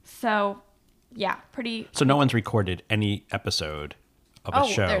 So, yeah, pretty. So no one's recorded any episode of a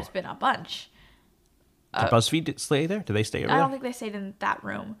show. There's been a bunch. Did BuzzFeed stay there? Do they stay over I there? don't think they stayed in that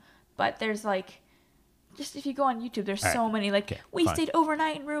room, but there's like, just if you go on YouTube, there's All right. so many like, Okay, we fine. stayed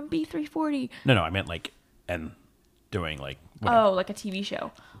overnight in room B340. No, I meant like, and doing like, whatever. Oh, like a TV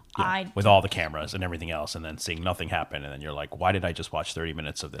show. Yeah, with all the cameras and everything else, and then seeing nothing happen, and then you're like, why did I just watch 30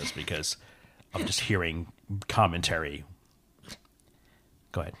 minutes of this? Because I'm just hearing commentary.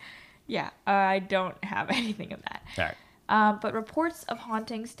 Go ahead. Yeah, I don't have anything of that. All right. But reports of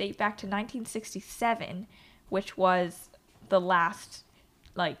hauntings date back to 1967, which was the last,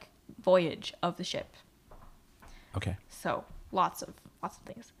 like, voyage of the ship. Okay. So lots of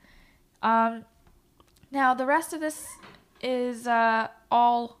things. Now the rest of this is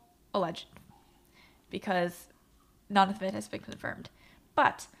all alleged because none of it has been confirmed.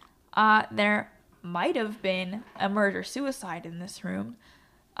 But there might have been a murder-suicide in this room.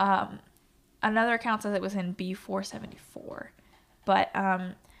 Another account says it was in B474. But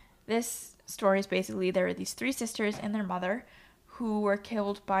this story is basically there were these 3 sisters and their mother who were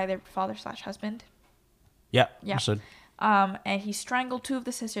killed by their father/husband. Yeah. Yeah. Understood. And he strangled 2 of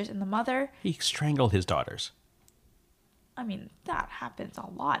the sisters and the mother. He strangled his daughters. I mean, that happens a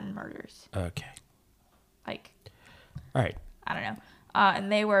lot in murders. Okay. Like, All right. I don't know.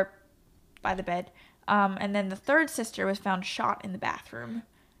 And they were by the bed. And then the 3rd sister was found shot in the bathroom.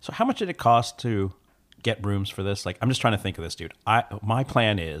 So how much did it cost to get rooms for this? Like, I'm just trying to think of this, dude. My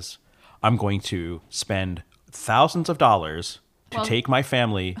plan is I'm going to spend thousands of dollars to take my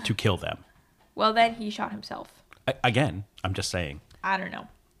family to kill them. Well, then he shot himself. Again, I'm just saying. I don't know,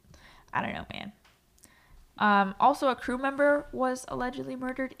 man. Also, a crew member was allegedly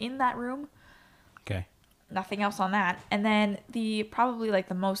murdered in that room. Okay. Nothing else on that. And then probably like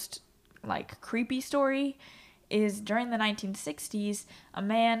the most like creepy story is during the 1960s, a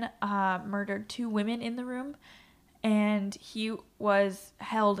man murdered 2 women in the room, and he was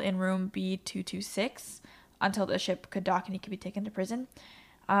held in room B226 until the ship could dock and he could be taken to prison.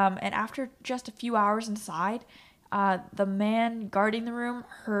 And after just a few hours inside, the man guarding the room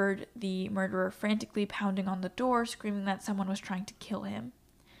heard the murderer frantically pounding on the door, screaming that someone was trying to kill him.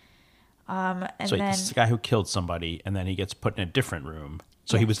 And So then this is the guy who killed somebody, and then he gets put in a different room.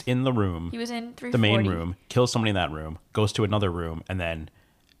 So he was in the room, he was in 340. the main room, kills somebody in that room, goes to another room, and then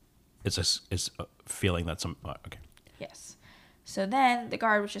is a feeling that okay. Yes. So then the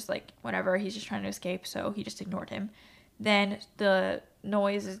guard was just like, whatever, he's just trying to escape, so he just ignored him. Then the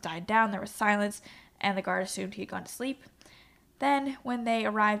noises died down, there was silence, and the guard assumed he had gone to sleep. Then, when they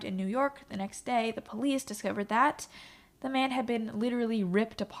arrived in New York the next day, the police discovered that the man had been literally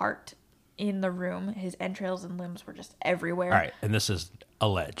ripped apart in the room. His entrails and limbs were just everywhere. All right, and this is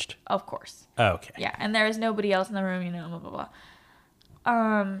alleged. Of course. Okay. Yeah, and there is nobody else in the room, blah, blah, blah.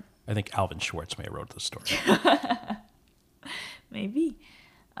 I think Alvin Schwartz may have wrote this story. Maybe.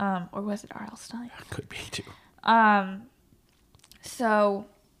 Or was it R.L. Stein? Could be, too. So,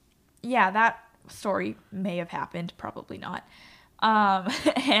 yeah, that story may have happened, probably not.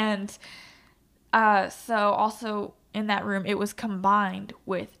 So also in that room, it was combined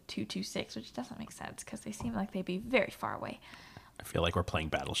with 226, which doesn't make sense because they seem like they'd be very far away. I feel like we're playing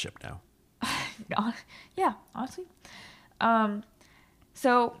Battleship now. Yeah, honestly.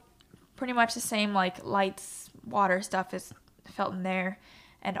 So pretty much the same like lights, water stuff is felt in there.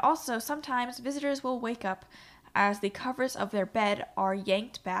 And also sometimes visitors will wake up as the covers of their bed are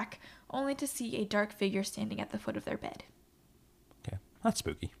yanked back only to see a dark figure standing at the foot of their bed. Okay. That's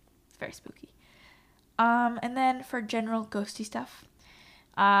spooky. It's very spooky. And then for general ghosty stuff,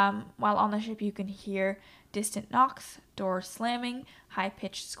 while on the ship you can hear distant knocks, doors slamming,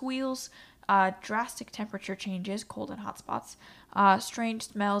 high-pitched squeals, drastic temperature changes, cold and hot spots, strange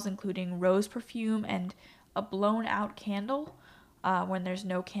smells including rose perfume and a blown-out candle when there's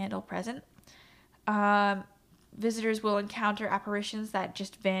no candle present. Visitors will encounter apparitions that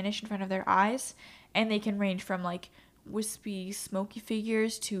just vanish in front of their eyes, and they can range from like wispy, smoky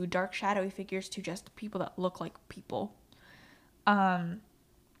figures to dark, shadowy figures to just people that look like people.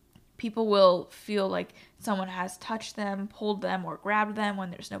 People will feel like someone has touched them, pulled them, or grabbed them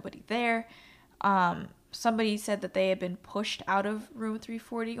when there's nobody there. Somebody said that they had been pushed out of room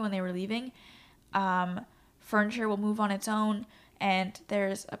 340 when they were leaving. Furniture will move on its own, and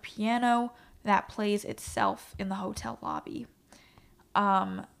there's a piano that plays itself in the hotel lobby.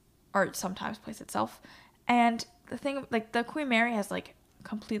 Or sometimes plays itself. And the thing, like, the Queen Mary has, like,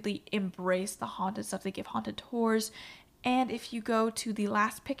 completely embraced the haunted stuff. They give haunted tours. And if you go to the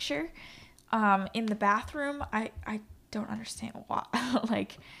last picture, in the bathroom, I don't understand why.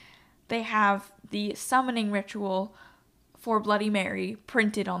 Like, they have the summoning ritual for Bloody Mary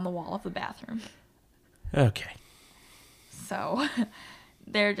printed on the wall of the bathroom. Okay. So,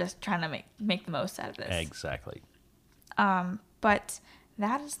 they're just trying to make the most out of this. Exactly. But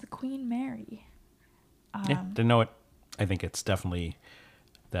that is the Queen Mary. Yeah, didn't know it. I think it's definitely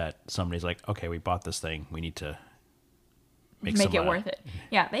that somebody's like, okay, we bought this thing. We need to make it worth it.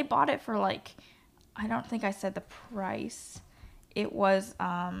 Yeah, they bought it for like, I don't think I said the price. It was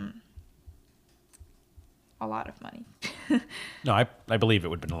a lot of money. No, I believe it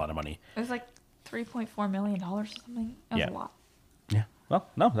would have been a lot of money. It was like $3.4 million or something. That was a lot. Yeah. Well,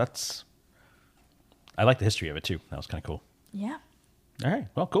 no, I like the history of it too. That was kind of cool. Yeah. All right.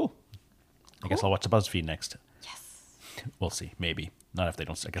 Well, cool. I guess I'll watch the BuzzFeed next. Yes. We'll see. Maybe. Not if they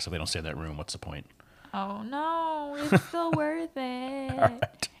don't. I guess if they don't stay in that room, what's the point? Oh, no. It's still worth it. All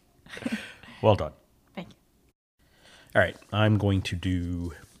right. Well done. Thank you. All right. I'm going to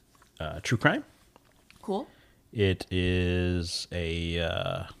do true crime. Cool. It is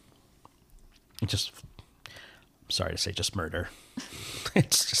a just, I'm sorry to say, just murder.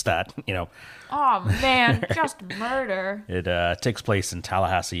 It's just that, Oh man, just murder. It takes place in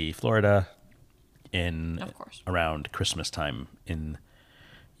Tallahassee, Florida, in Of course. around Christmas time in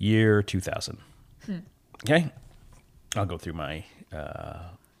year 2000. Okay, I'll go through my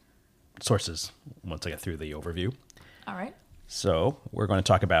sources once I get through the overview. All right. So we're going to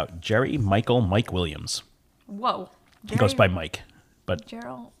talk about Jerry Michael Mike Williams. Whoa. He goes by Mike, but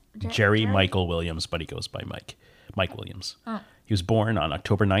Jerry Michael Williams, but he goes by Mike Williams. He was born on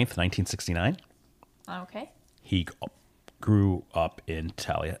October 9th, 1969. Okay. He grew up in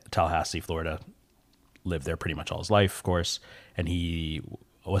Tallahassee, Florida, lived there pretty much all his life, of course, and he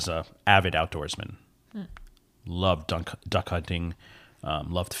was a avid outdoorsman. Loved duck hunting,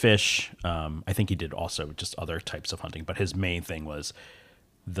 loved fish. I think he did also just other types of hunting, but his main thing was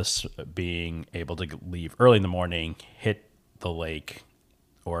this being able to leave early in the morning, hit the lake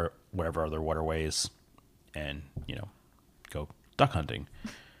or whatever other waterways, and go duck hunting.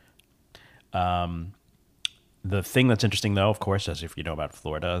 The thing that's interesting, though, of course, as if you know about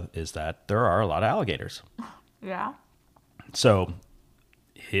Florida, is that there are a lot of alligators. Yeah. So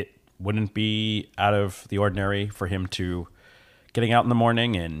it wouldn't be out of the ordinary for him to getting out in the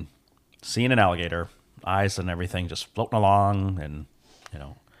morning and seeing an alligator, eyes and everything just floating along, and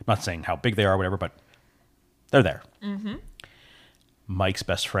I'm not saying how big they are or whatever, but they're there. Mm-hmm. Mike's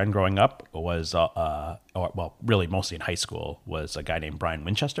best friend growing up was, really mostly in high school, was a guy named Brian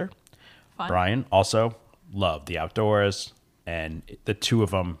Winchester. Fun. Brian also loved the outdoors, and the two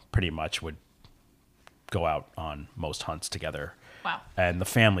of them pretty much would go out on most hunts together. Wow. And the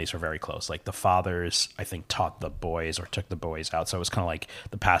families were very close. Like the fathers, I think, taught the boys or took the boys out. So it was kind of like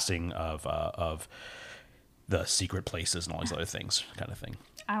the passing of the secret places and all these other things, kind of thing.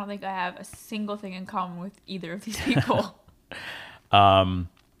 I don't think I have a single thing in common with either of these people. And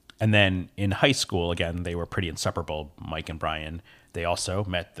then in high school, again, they were pretty inseparable, Mike and Brian. They also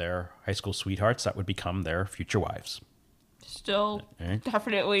met their high school sweethearts that would become their future wives. Still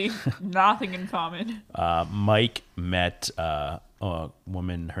definitely nothing in common. Mike met a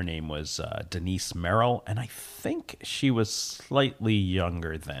woman, her name was Denise Merrill, and I think she was slightly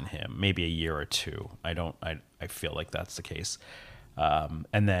younger than him, maybe a year or two. I feel like that's the case.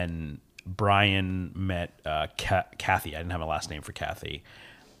 And then Brian met Kathy. I didn't have a last name for Kathy.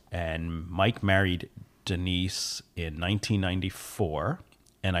 And Mike married Denise in 1994,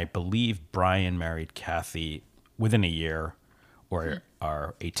 and I believe Brian married Kathy within a year or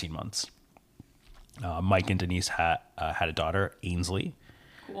 18 months. Mike and Denise had a daughter, Ainsley.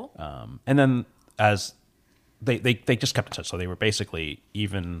 Cool. And then as they just kept in touch, so they were basically,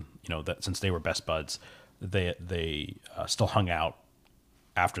 even that since they were best buds, they still hung out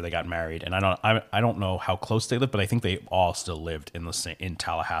after they got married. And I don't know how close they lived, but I think they all still lived in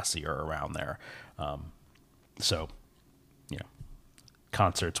Tallahassee or around there. So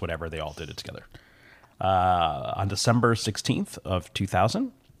concerts, whatever, they all did it together. On December 16th of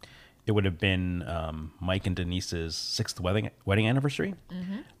 2000, it would have been Mike and Denise's 6th wedding anniversary.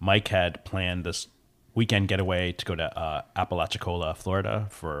 Mm-hmm. Mike had planned this weekend getaway to go to Apalachicola, Florida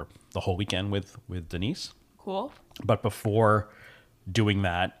for the whole weekend with Denise. Cool. But before doing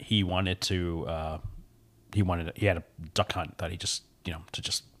that, he had a duck hunt that he just, to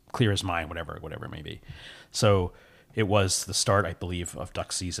just clear his mind, whatever it may be. So it was the start, I believe, of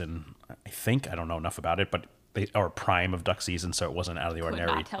duck season. I don't know enough about it, but or prime of duck season, so it wasn't out of the ordinary.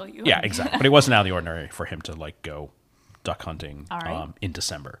 Could not tell you. Yeah, exactly. But it wasn't out of the ordinary for him to go duck hunting All right. In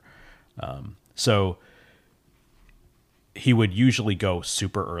December. So he would usually go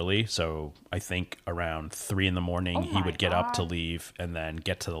super early. So I think around 3 a.m. he would get up to leave and then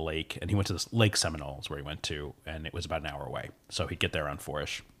get to the lake. And he went to this Lake Seminole is where he went to, and it was about an hour away. So he'd get there around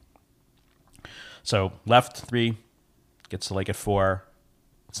 4-ish. So left 3, gets to the lake at 4.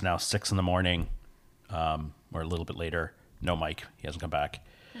 It's now 6 a.m. Or a little bit later. No Mike. He hasn't come back.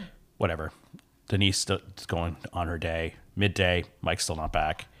 Whatever. Denise is going on her day. Midday, Mike's still not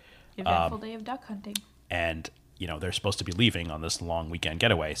back. Eventful day of duck hunting. And they're supposed to be leaving on this long weekend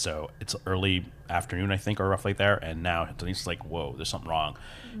getaway. So it's early afternoon, I think, or roughly there. And now Denise is like, whoa, there's something wrong.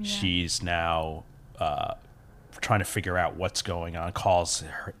 Yeah. She's now trying to figure out what's going on. Calls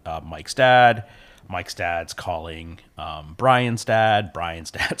Mike's dad. Mike's dad's calling Brian's dad. Brian's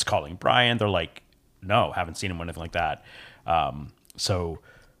dad's calling Brian. They're like, no, haven't seen him or anything like that. So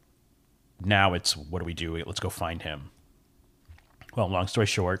now it's, what do we do? Let's go find him. Well, long story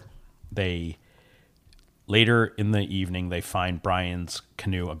short, later in the evening, they find Brian's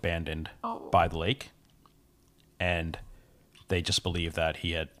canoe abandoned by the lake, and they just believe that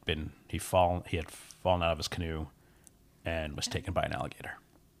he had fallen out of his canoe and was taken by an alligator.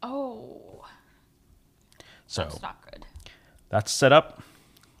 Oh, So that's not good. that's set up.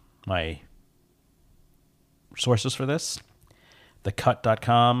 My sources for this: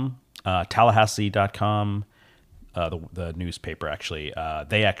 thecut.com, Tallahassee.com, the newspaper actually.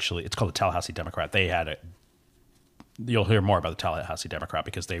 It's called the Tallahassee Democrat. They had it. You'll hear more about the Tallahassee Democrat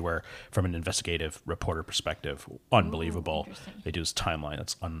because they were, from an investigative reporter perspective, unbelievable. Interesting. They do this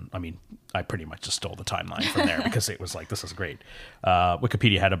timeline. I pretty much just stole the timeline from there because it was like, this is great.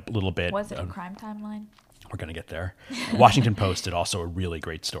 Wikipedia had a little bit. Was it a crime timeline? We're going to get there. Washington Post did also a really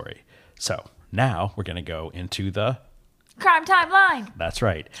great story. So now we're going to go into the Crime timeline. That's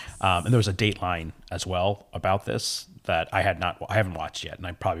right. And there was a Dateline as well about this that I haven't watched yet, and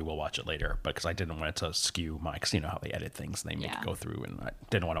I probably will watch it later, but because I didn't want it to skew because you know how they edit things and they make it go through, and I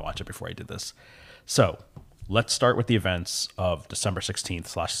didn't want to watch it before I did this. So let's start with the events of December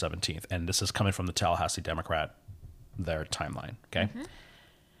 16th/17th, and this is coming from the Tallahassee Democrat, their timeline. Okay. Mm-hmm.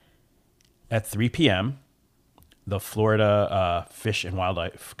 At 3 p.m., the Florida Fish and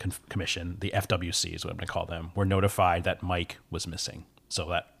Wildlife Commission, the FWC is what I'm going to call them, were notified that Mike was missing. So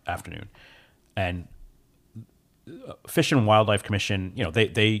that afternoon. And Fish and Wildlife Commission, you know,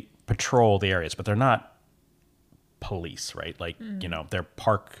 they patrol the areas, but they're not police, right? Like, you know, they're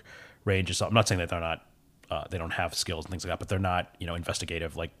park rangers. I'm not saying that they're not, they don't have skills and things like that, but they're not, you know,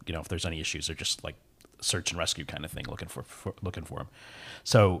 investigative. Like, you know, if there's any issues, they're just like search and rescue kind of thing, looking for him.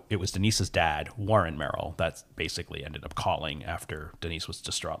 So it was Denise's dad, Warren Merrill, that basically ended up calling after Denise was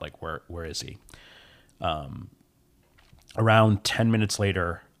distraught. Like, where is he? Around 10 minutes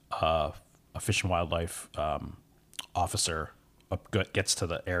later, a Fish and Wildlife officer gets to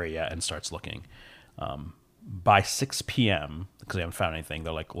the area and starts looking. By 6 p.m., because they haven't found anything,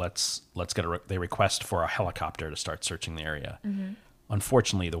 they're like, let's get they request for a helicopter to start searching the area. Mm-hmm.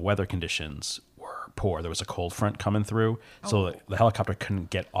 Unfortunately, the weather conditions were poor. There was a cold front coming through, so the helicopter couldn't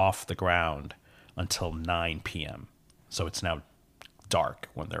get off the ground until 9 p.m. So it's now dark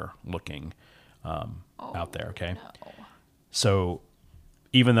when they're looking out there, okay? No. So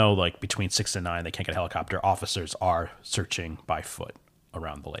even though like between 6 and 9 they can't get a helicopter, officers are searching by foot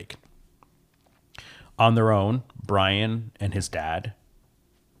around the lake. On their own, Brian and his dad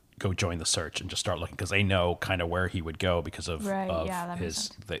go join the search and just start looking because they know kind of where he would go because of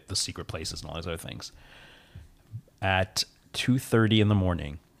the secret places and all those other things. At 2:30 in the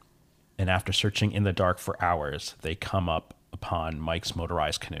morning, and after searching in the dark for hours, they come up upon Mike's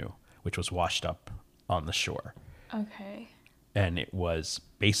motorized canoe, which was washed up on the shore. Okay. And it was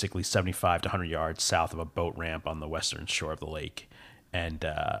basically 75 to 100 yards south of a boat ramp on the western shore of the lake. And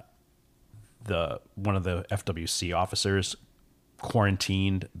one of the FWC officers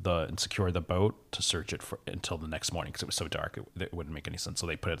quarantined and secured the boat to search it until the next morning because it was so dark it wouldn't make any sense, so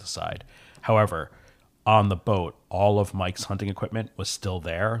they put it aside. However, on the boat, all of Mike's hunting equipment was still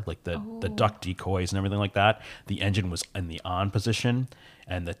there, like the duck decoys and everything like that. The engine was in the on position,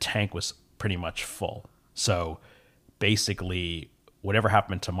 and the tank was pretty much full. So basically, whatever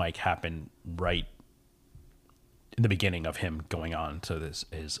happened to Mike happened right in the beginning of him going on to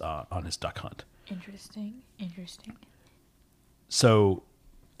his duck hunt. Interesting. So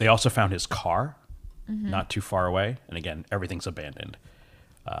they also found his car not too far away. And again, everything's abandoned.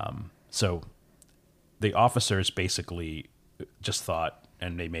 So the officers basically just thought,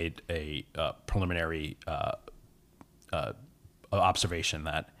 and they made a preliminary observation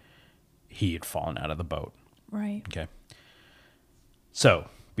that he had fallen out of the boat. Right. Okay. So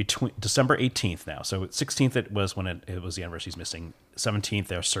between December 18th now, so 16th it was when it was the anniversary he's missing. 17th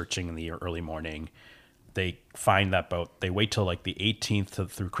they're searching in the early morning. They find that boat. They wait till like the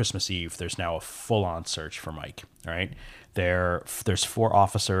 18th through Christmas Eve. There's now a full-on search for Mike. All right. There's 4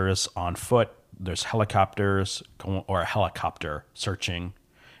 officers on foot. There's helicopters or a helicopter searching,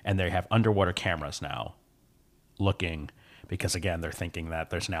 and they have underwater cameras now looking because again they're thinking that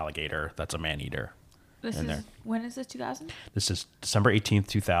there's an alligator that's a man-eater. When is this, 2000? This is December 18th,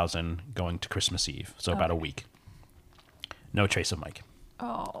 2000, going to Christmas Eve. So about a week. No trace of Mike.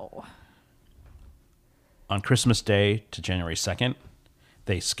 Oh. On Christmas Day to January 2nd,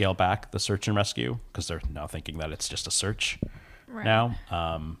 they scale back the search and rescue because they're now thinking that it's just a search now.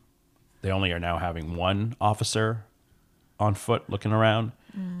 They only are now having 1 officer on foot looking around.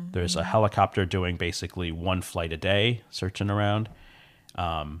 Mm-hmm. There's a helicopter doing basically 1 flight a day, searching around.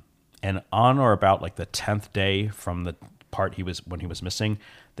 And on or about like the 10th day from the part when he was missing,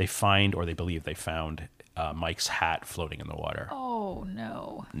 they believe they found Mike's hat floating in the water. Oh,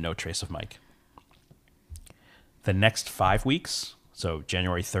 no. No trace of Mike. The next 5 weeks, so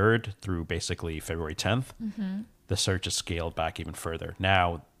January 3rd through basically February 10th, the search is scaled back even further.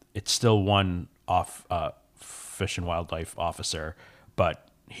 Now, it's still one fish and wildlife officer, but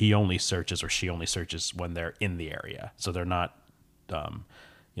he only searches or she only searches when they're in the area. So they're not,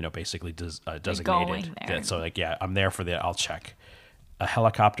 basically designated. going there. So like, yeah, I'm there for I'll check. A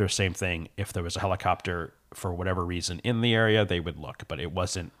helicopter, same thing. If there was a helicopter for whatever reason in the area, they would look, but it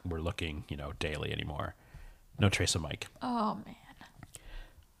wasn't, we're looking, daily anymore. No trace of Mike. Oh, man.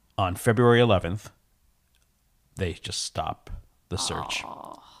 On February 11th, they just stop the search.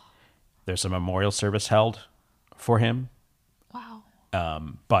 Oh. There's a memorial service held for him, Wow.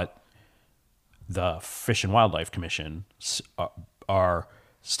 but the Fish and Wildlife Commission are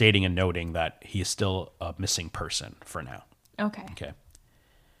stating and noting that he is still a missing person for now. Okay. Okay.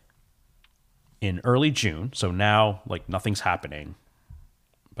 In early June, so now like nothing's happening,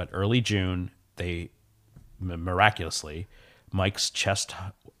 but early June, they miraculously, Mike's chest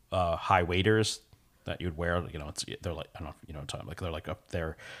high waders that you'd wear, they're like, I don't know, what I'm talking, like they're like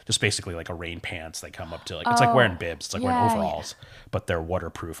they're just basically like a rain pants. They come up to like, it's like wearing bibs, it's like wearing yeah, overalls, but they're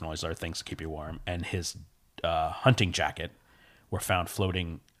waterproof and all these other things to keep you warm. And his hunting jacket were found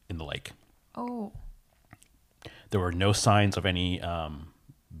floating in the lake. Oh. There were no signs of any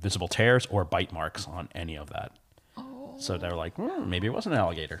visible tears or bite marks on any of that. Oh. So they were like, maybe it wasn't an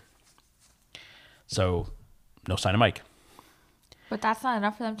alligator. So no sign of Mike. But that's not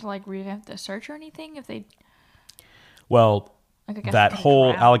enough for them to like revamp the search or anything if they Well, like I guess that they can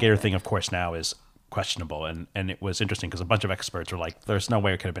whole drown, alligator but- thing, of course, now is questionable. And it was interesting because a bunch of experts were like, there's no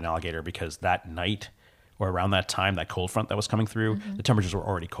way it could have been alligator because that night or around that time, that cold front that was coming through, the temperatures were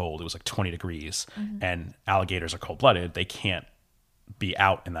already cold. It was like 20 degrees. And alligators are cold-blooded. They can't be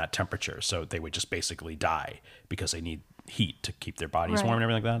out in that temperature. So they would just basically die because they need heat to keep their bodies Right. warm and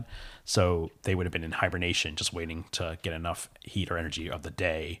everything like that. So they would have been in hibernation, just waiting to get enough heat or energy of the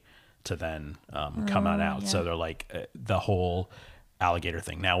day to then come on out. yeah. So they're like the whole alligator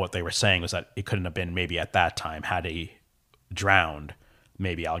thing. Now, what they were saying was that it couldn't have been maybe at that time had he drowned,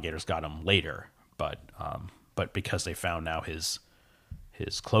 maybe alligators got him later. But because they found now his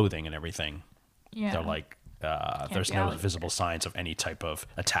clothing and everything, Yeah. they're like, there's be no alligator. visible signs of any type of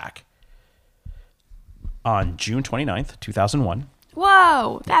attack. On June 29th, 2001,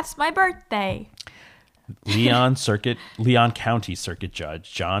 Whoa, that's my birthday. Leon County Circuit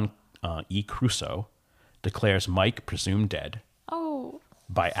Judge John E. Crusoe declares Mike presumed dead Oh.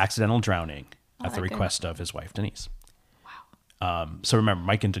 by accidental drowning at the my request of his wife, Denise. Wow. So remember,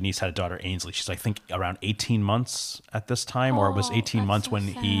 Mike and Denise had a daughter, Ainsley. She's, I think, around 18 months at this time, or it was 18 that's months so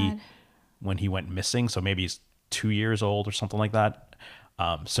when he went missing. So maybe he's 2 years old or something like that.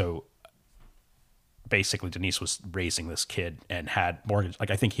 So basically, Denise was raising this kid and had mortgage.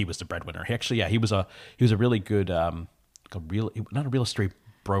 Like I think he was the breadwinner. He was a really good, not a real estate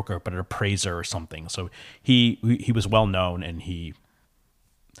broker, but an appraiser or something. So he was well known and he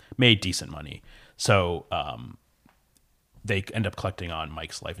made decent money. So they end up collecting on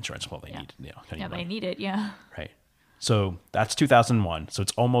Mike's life insurance. Well, they need, Yeah, money. they need it. Yeah. Right. So that's 2001. So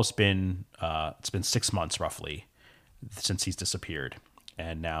it's almost been 6 months roughly since he's disappeared,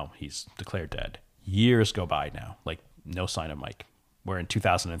 and now he's declared dead. Years go by now, like no sign of Mike. We're in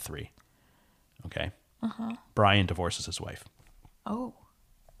 2003. Okay. Brian divorces his wife. Oh.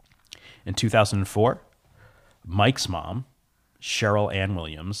 In 2004, Mike's mom, Cheryl Ann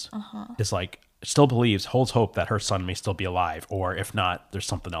Williams, is like, still holds hope that her son may still be alive, or if not, there's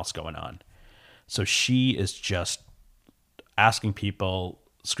something else going on. So she is just asking people,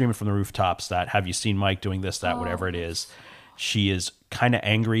 screaming from the rooftops that, have you seen Mike doing this, that, whatever it is. She is kind of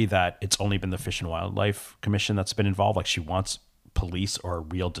angry that it's only been the Fish and Wildlife Commission that's been involved. Like she wants police or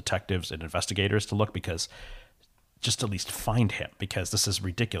real detectives and investigators to look, because just at least find him, because this is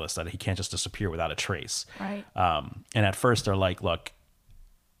ridiculous that he can't just disappear without a trace. Right. And at first they're like, look,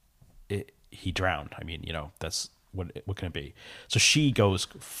 he drowned. I mean, that's what can it be? So she goes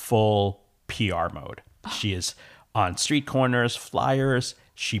full PR mode. She is on street corners, flyers.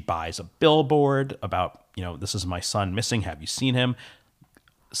 She buys a billboard about, this is my son missing. Have you seen him?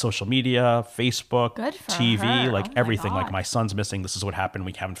 Social media, Facebook, Good for TV, her. like Oh my everything. Like God. my son's missing. This is what happened.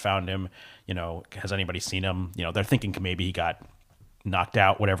 We haven't found him. Has anybody seen him? They're thinking maybe he got knocked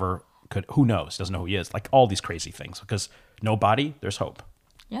out, whatever. Who knows? Doesn't know who he is. Like all these crazy things, because no body, there's hope.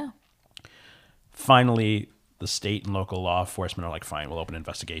 Yeah. Finally, the state and local law enforcement are like, fine, we'll open an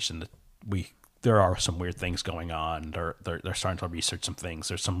investigation. There are some weird things going on. They're starting to research some things.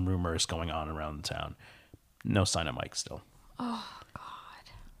 There's some rumors going on around the town. No sign of Mike still. Oh God.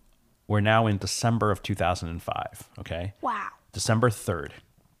 We're now in December of 2005. Okay. Wow. December 3rd.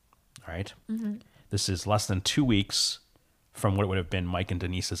 All right. Mm-hmm. This is less than 2 weeks from what would have been Mike and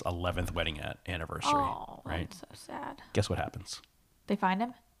Denise's 11th wedding anniversary. Oh, right. that's so sad. Guess what happens? They find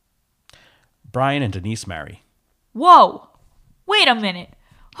him? Brian and Denise marry. Whoa. Wait a minute.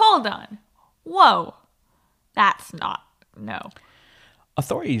 Hold on. Whoa. That's not. No.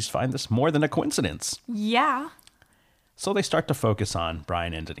 Authorities find this more than a coincidence. Yeah. So they start to focus on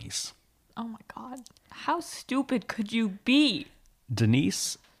Brian and Denise. Oh my God. How stupid could you be?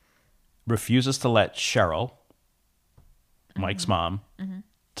 Denise refuses to let Cheryl, Mike's mom,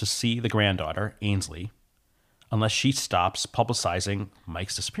 to see the granddaughter, Ainsley, unless she stops publicizing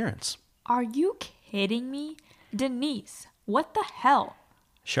Mike's disappearance. Are you kidding me? Denise, what the hell?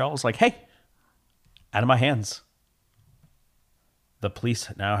 Cheryl's like, hey, out of my hands. The police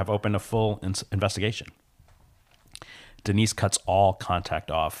now have opened a full investigation. Denise cuts all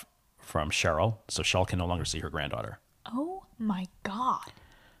contact off from Cheryl, so Cheryl can no longer see her granddaughter. Oh my God.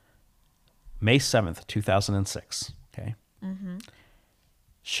 May 7th, 2006. Okay.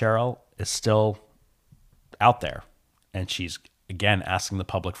 Cheryl is still out there, and she's again asking the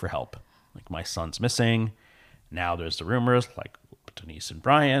public for help. Like, my son's missing. Now there's the rumors, like Denise and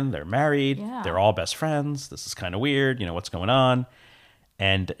Brian, they're married. Yeah. They're all best friends. This is kind of weird. You know, what's going on?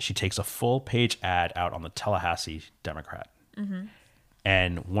 And she takes a full-page ad out on the Tallahassee Democrat.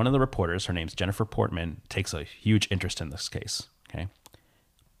 And one of the reporters, her name's Jennifer Portman, takes a huge interest in this case. Okay.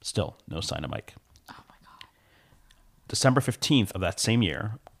 Still, no sign of Mike. Oh my God. December 15th of that same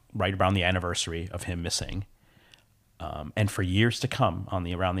year, right around the anniversary of him missing, and for years to come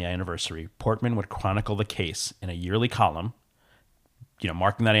around the anniversary, Portman would chronicle the case in a yearly column, you know,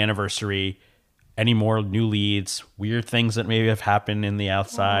 marking that anniversary, any more new leads, weird things that maybe have happened in the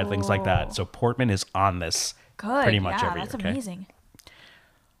outside, things like that. So Portman is on this Good. pretty much yeah, every that's year. Okay? amazing.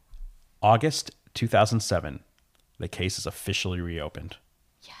 August 2007, the case is officially reopened,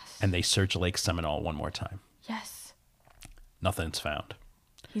 Yes. and they search Lake Seminole one more time. Yes. Nothing's found.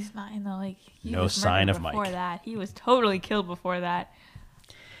 He's not in the lake. He No was sign murdered of before Mike. that. He was totally killed before that.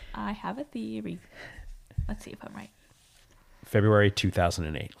 I have a theory. Let's see if I'm right. February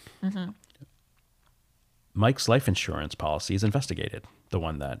 2008. Mike's life insurance policy is investigated, the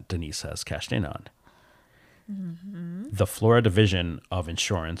one that Denise has cashed in on. The Florida Division of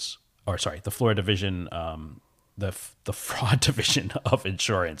Insurance, the Florida Division, the fraud division of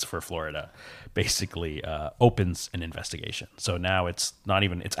insurance for Florida basically opens an investigation. So now it's not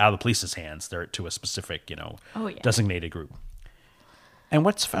even, it's out of the police's hands. They're to a specific, Oh, yeah. designated group. And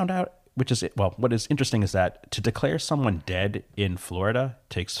what's found out, what is interesting is that to declare someone dead in Florida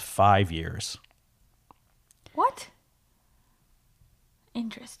takes 5 years. What?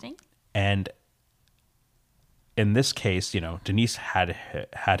 Interesting. And in this case, Denise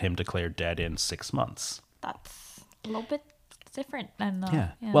had him declared dead in 6 months. That's a little bit different than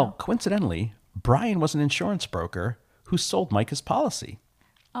Yeah. Well, coincidentally, Brian was an insurance broker who sold Mike his policy.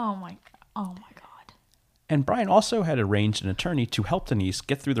 Oh my God. And Brian also had arranged an attorney to help Denise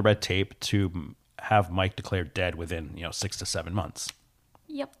get through the red tape to have Mike declared dead within, 6 to 7 months.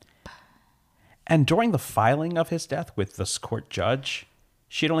 Yep. And during the filing of his death with this court judge,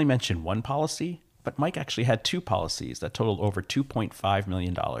 she had only mentioned one policy, but Mike actually had 2 policies that totaled over $2.5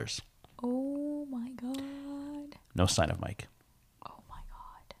 million. Oh my God. No sign of Mike. Oh my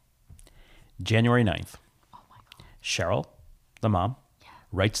God. January 9th, Oh my God. Cheryl, the mom,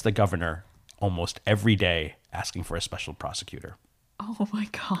 writes the governor almost every day asking for a special prosecutor. Oh my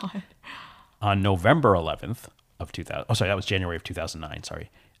God. On November 11th of 2000, that was January of 2009, sorry.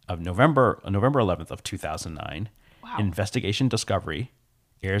 November 11th of 2009, Wow. Investigation Discovery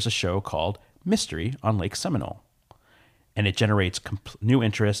airs a show called Mystery on Lake Seminole. And it generates new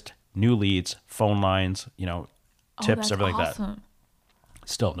interest, new leads, phone lines, tips, that's everything like that. awesome.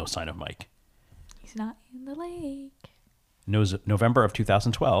 Still no sign of Mike. He's not in the lake. November of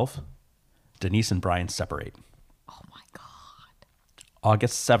 2012, Denise and Brian separate. Oh my God.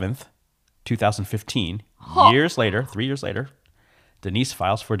 August 7th, 2015, 3 years later, Denise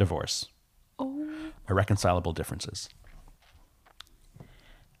files for divorce. Oh. Irreconcilable differences.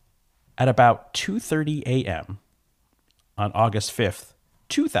 At about 2:30 a.m. on August 5th,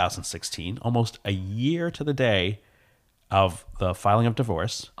 2016, almost a year to the day of the filing of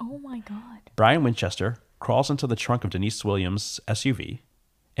divorce, Oh my God. Brian Winchester crawls into the trunk of Denise Williams' SUV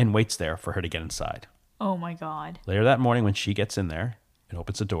and waits there for her to get inside. Oh my God. Later that morning, when she gets in there and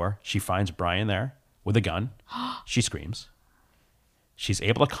opens the door, she finds Brian there with a gun. She screams. She's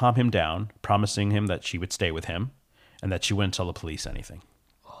able to calm him down, promising him that she would stay with him and that she wouldn't tell the police anything.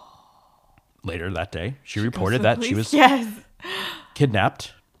 Later that day, she reported that she was Yes.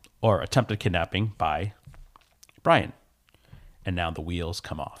 kidnapped or attempted kidnapping by Brian. And now the wheels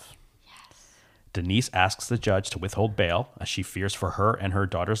come off. Yes. Denise asks the judge to withhold bail as she fears for her and her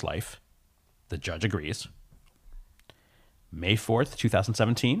daughter's life. The judge agrees. May 4th,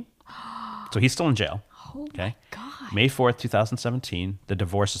 2017, So he's still in jail. Oh Okay. my God. May 4th, 2017, the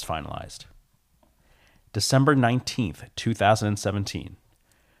divorce is finalized. December 19th, 2017,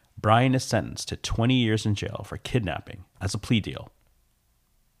 Brian is sentenced to 20 years in jail for kidnapping as a plea deal.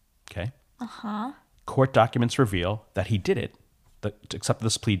 Okay. Court documents reveal that he did it, to accept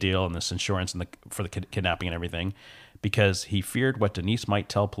this plea deal and this insurance and for the kidnapping and everything, because he feared what Denise might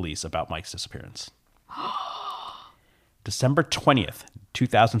tell police about Mike's disappearance. December 20th,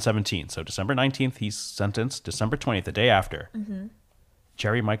 2017. So December 19th, he's sentenced. December 20th, the day after,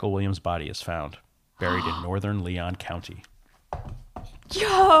 Jerry Michael Williams' body is found, buried in northern Leon County.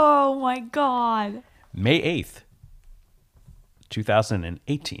 Oh my God. May 8th,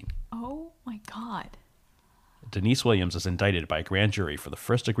 2018. Oh my God. Denise Williams is indicted by a grand jury for the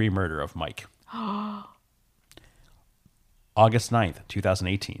first-degree murder of Mike. August 9th,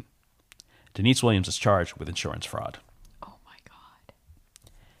 2018. Denise Williams is charged with insurance fraud. Oh my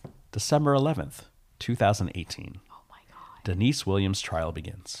God. December 11th, 2018. Oh my God. Denise Williams' trial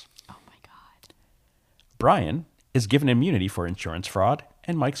begins. Oh my God. Brian is given immunity for insurance fraud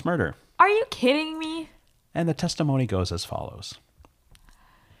and Mike's murder. Are you kidding me? And the testimony goes as follows.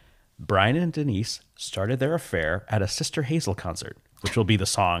 Brian and Denise started their affair at a Sister Hazel concert, which will be the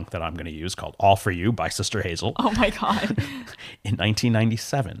song that I'm going to use, called All For You by Sister Hazel, Oh my God. in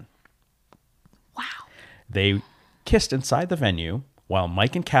 1997. Wow. They kissed inside the venue while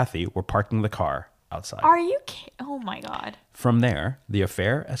Mike and Kathy were parking the car outside. Are you kidding? Oh my God. From there, the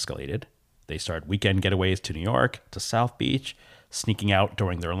affair escalated. They started weekend getaways to New York, to South Beach, sneaking out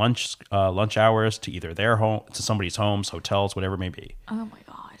during their lunch hours to either their home, to somebody's homes, hotels, whatever it may be. Oh my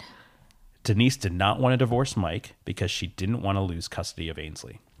God. Denise did not want to divorce Mike because she didn't want to lose custody of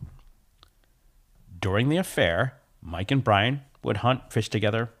Ainsley. During the affair, Mike and Brian would hunt, fish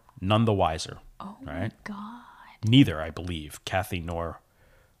together, none the wiser. Oh Right? my God. Neither, I believe, Kathy nor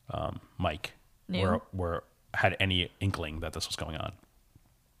Mike Knew. were had any inkling that this was going on.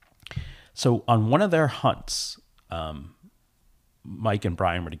 So on one of their hunts, Mike and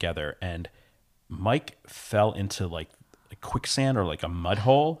Brian were together, and Mike fell into like a quicksand or like a mud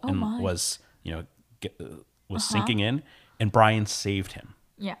hole and my. was sinking in, and Brian saved him.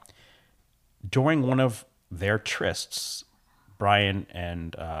 Yeah. During one of their trysts, Brian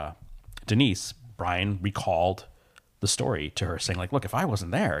and Denise, Brian recalled the story to her, saying like, look, if I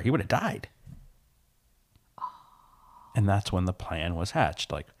wasn't there, he would have died. And that's when the plan was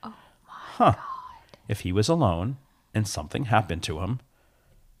hatched. Like, if he was alone and something happened to him,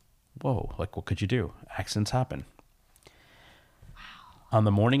 whoa, like what could you do? Accidents happen. On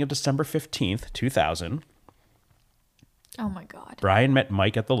the morning of December 15th, 2000, Oh my God. Brian met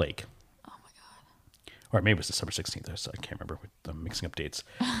Mike at the lake. Oh my God. Or maybe it was December 16th. So I can't remember. I'm mixing up dates.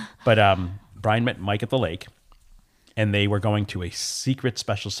 But Brian met Mike at the lake, and they were going to a secret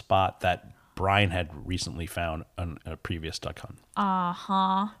special spot that Brian had recently found on a previous duck hunt.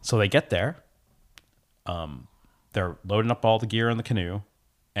 Uh-huh. So they get there. They're loading up all the gear in the canoe,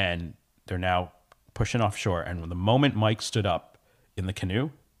 and they're now pushing offshore. And the moment Mike stood up in the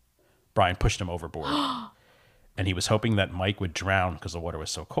canoe, Brian pushed him overboard. And he was hoping that Mike would drown because the water was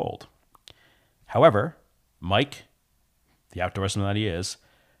so cold. However, Mike, the outdoorsman that he is,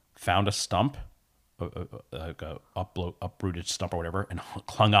 found a stump, like a uprooted stump or whatever, and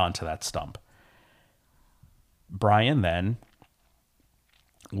clung on to that stump. Brian then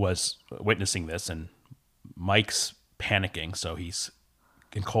was witnessing this, and Mike's panicking, so he's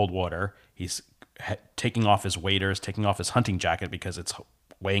in cold water. He's taking off his waders, taking off his hunting jacket because it's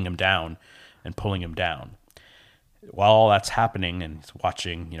weighing him down and pulling him down. While all that's happening and he's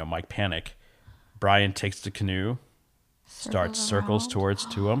watching, Mike panic, Brian takes the canoe, starts circles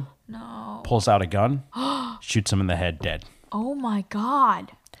to him, No. pulls out a gun, shoots him in the head, dead. Oh my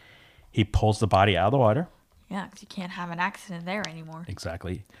God. He pulls the body out of the water. Yeah, because you can't have an accident there anymore.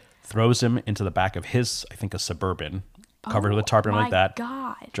 Exactly. Throws him into the back of his, I think, a Suburban, covered with a tarpaulin like that.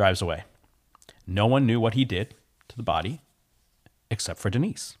 God. Drives away. No one knew what he did to the body except for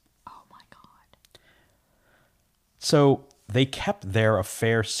Denise. Oh my God. So they kept their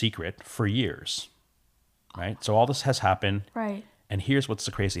affair secret for years, right? So all this has happened. Right. And here's what's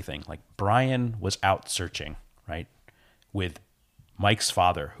the crazy thing. Like, Brian was out searching, right, with Mike's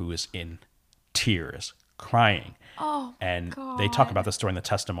father, who is in tears, crying. Oh, and they talk about this during the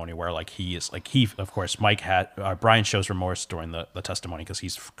testimony where of course, Brian shows remorse during the testimony because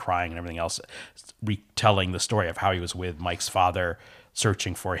he's crying and everything else, retelling the story of how he was with Mike's father,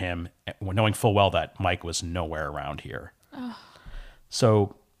 searching for him, knowing full well that Mike was nowhere around here.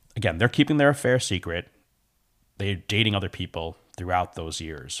 So again, they're keeping their affair secret. They're dating other people throughout those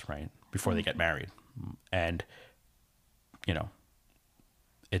years, right, before they get married. And,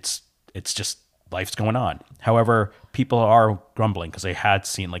 it's just life's going on. However, people are grumbling because they had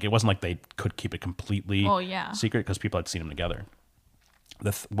seen, like, it wasn't like they could keep it completely Oh, yeah. secret because people had seen them together.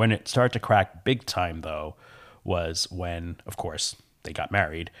 When it started to crack big time, though, was when, of course, they got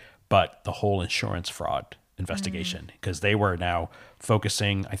married, but the whole insurance fraud investigation, because they were now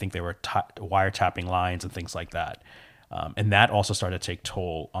focusing, I think they were wiretapping lines and things like that. And that also started to take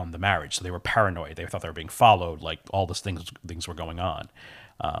toll on the marriage. So they were paranoid. They thought they were being followed, like all these things were going on.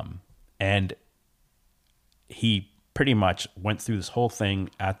 And he pretty much went through this whole thing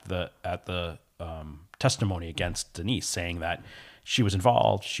at the testimony against Denise, saying that she was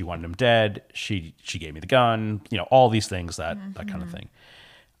involved, she wanted him dead, she gave me the gun, all these things, that kind of thing.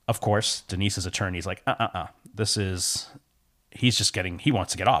 Of course, Denise's attorney's like, he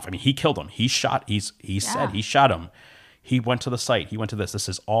wants to get off. I mean, he killed him. He said he shot him. He went to the site. He went to this. This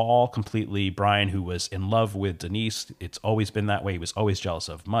is all completely Brian, who was in love with Denise. It's always been that way. He was always jealous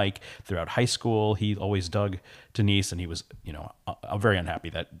of Mike. Throughout high school, he always dug Denise, and he was, very unhappy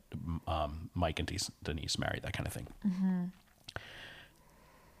that Mike and Denise married, that kind of thing. Mm-hmm.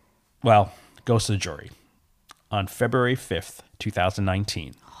 Well, goes to the jury. On February 5th,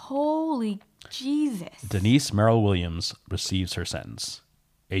 2019. Holy Jesus. Denise Merrill Williams receives her sentence.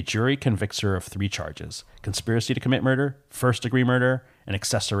 A jury convicts her of 3 charges: conspiracy to commit murder, first-degree murder, and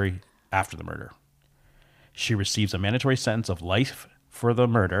accessory after the murder. She receives a mandatory sentence of life for the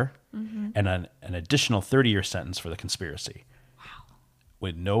murder and an additional 30-year sentence for the conspiracy. Wow.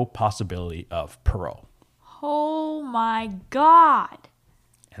 With no possibility of parole. Oh my God.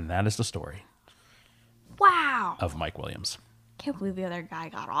 And that is the story Wow. of Mike Williams. Can't believe the other guy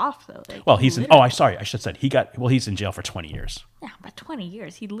got off though. Like, Well, he's in jail for 20 years. Yeah, but 20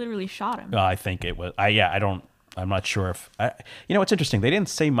 years. He literally shot him. I think it was. I'm not sure if. It's interesting. They didn't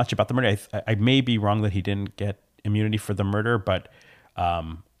say much about the murder. I may be wrong that he didn't get immunity for the murder, but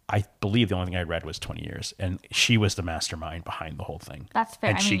I believe the only thing I read was 20 years, and she was the mastermind behind the whole thing. That's fair.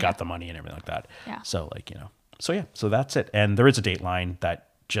 And she got the money and everything like that. Yeah. So so that's it. And there is a Dateline that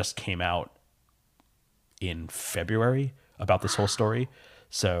just came out in February about this whole story.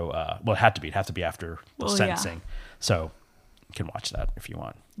 So, it had to be after the sentencing. Yeah. So you can watch that if you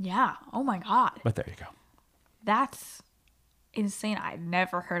want. Yeah. Oh my God. But there you go. That's insane. I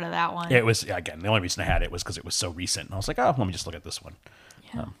never heard of that one. It was, again, the only reason I had it was because it was so recent. And I was like, oh, let me just look at this one.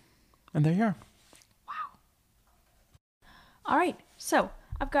 Yeah. And there you are. Wow. All right. So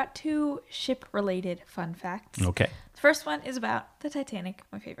I've got 2 ship-related fun facts. Okay. The first one is about the Titanic,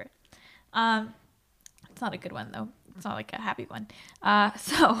 my favorite. It's not a good one, though. It's not like a happy one.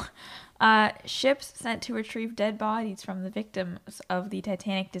 Ships sent to retrieve dead bodies from the victims of the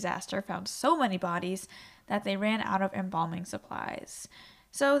Titanic disaster found so many bodies that they ran out of embalming supplies.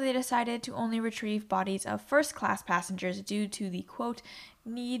 So they decided to only retrieve bodies of first-class passengers due to the, quote,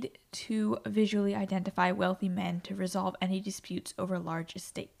 need to visually identify wealthy men to resolve any disputes over large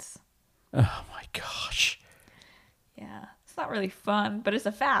estates. Oh, my gosh. Yeah, it's not really fun, but it's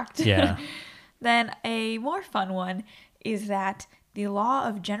a fact. Yeah. Then a more fun one is that the law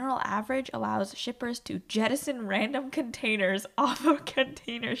of general average allows shippers to jettison random containers off a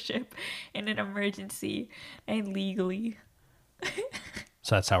container ship in an emergency and legally.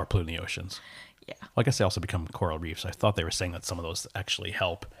 So that's how we're polluting the oceans. Yeah. Well, I guess they also become coral reefs. I thought they were saying that some of those actually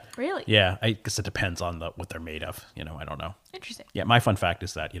help. Really? Yeah, I guess it depends on what they're made of. I don't know. Interesting. Yeah, my fun fact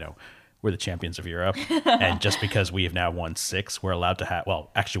is that, we're the champions of Europe. And just because we have now won 6, we're allowed to have, well,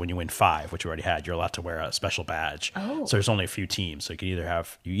 actually when you win 5, which you already had, you're allowed to wear a special badge. Oh. So there's only a few teams. So you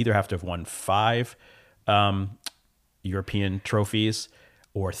either have to have won 5 European trophies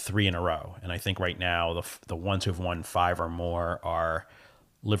or 3 in a row. And I think right now the ones who have won 5 or more are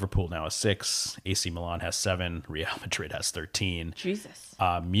Liverpool now has 6, AC Milan has 7, Real Madrid has 13. Jesus.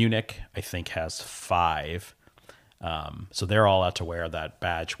 Munich, I think, has 5. So they're all out to wear that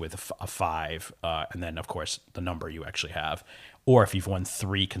badge with a 5, and then of course the number you actually have, or if you've won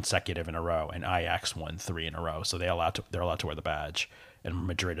 3 consecutive in a row, and Ajax won 3 in a row, so they're allowed to wear the badge, and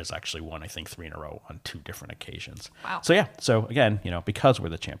Madrid has actually won, I think, 3 in a row on 2 different occasions. Wow. So yeah, so again, because we're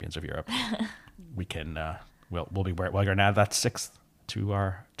the champions of Europe, we can we'll be wearing, we're gonna add that 6th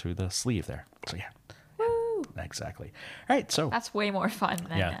to the sleeve there. So yeah. Exactly. All right, so That's way more fun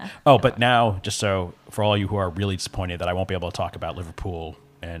than... yeah. But now, just so for all you who are really disappointed that I won't be able to talk about Liverpool,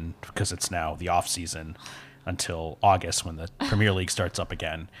 and because it's now the off season until August when the Premier League starts up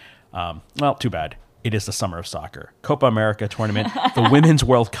again. Well, too bad. It is the summer of soccer. Copa America tournament, the Women's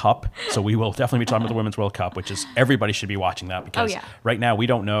World Cup. So we will definitely be talking about the Women's World Cup, which is everybody should be watching that because right now we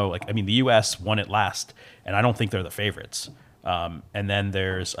don't know. The U.S. won it last, and I don't think they're the favorites. And then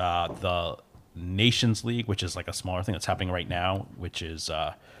there's the Nations League, which is like a smaller thing that's happening right now, which is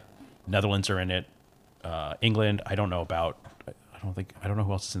Netherlands are in it. England, I don't know about. I don't know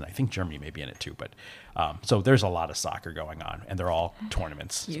who else is in it. I think Germany may be in it too. But so there's a lot of soccer going on, and they're all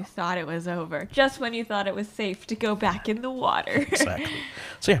tournaments. You thought it was over just when you thought it was safe to go back in the water. Exactly.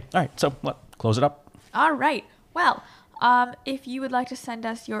 So yeah. All right. So close it up. All right. Well, if you would like to send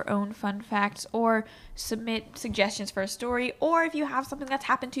us your own fun facts or submit suggestions for a story, or if you have something that's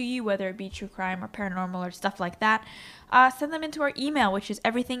happened to you, whether it be true crime or paranormal or stuff like that, send them into our email, which is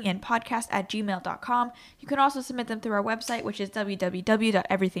everythinginpodcast@gmail.com. You can also submit them through our website, which is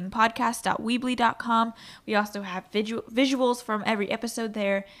www.everythingpodcast.weebly.com. We also have visuals from every episode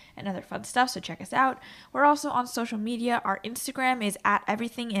there and other fun stuff, so check us out. We're also on social media. Our Instagram is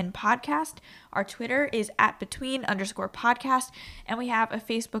 @everythinginpodcast. Our Twitter is @between_podcast. And we have a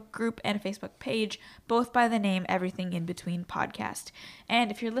Facebook group and a Facebook page, both by the name Everything in Between Podcast. And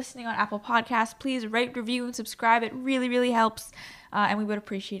if you're listening on Apple Podcasts, please rate, review, and subscribe. It really, really helps, and we would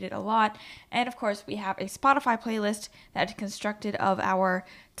appreciate it a lot. And of course, we have a Spotify playlist that's constructed of our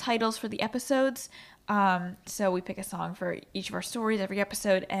titles for the episodes. So we pick a song for each of our stories every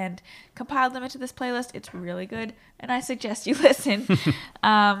episode and compile them into this playlist. It's really good, and I suggest you listen.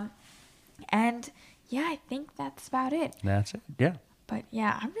 And yeah, I think that's about it. That's it. Yeah. But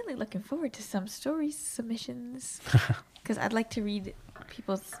yeah, I'm really looking forward to some story submissions because I'd like to read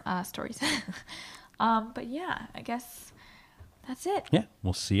people's stories. But yeah, I guess that's it. Yeah.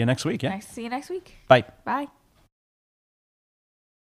 We'll see you next week. Yeah. See you next week. Bye. Bye.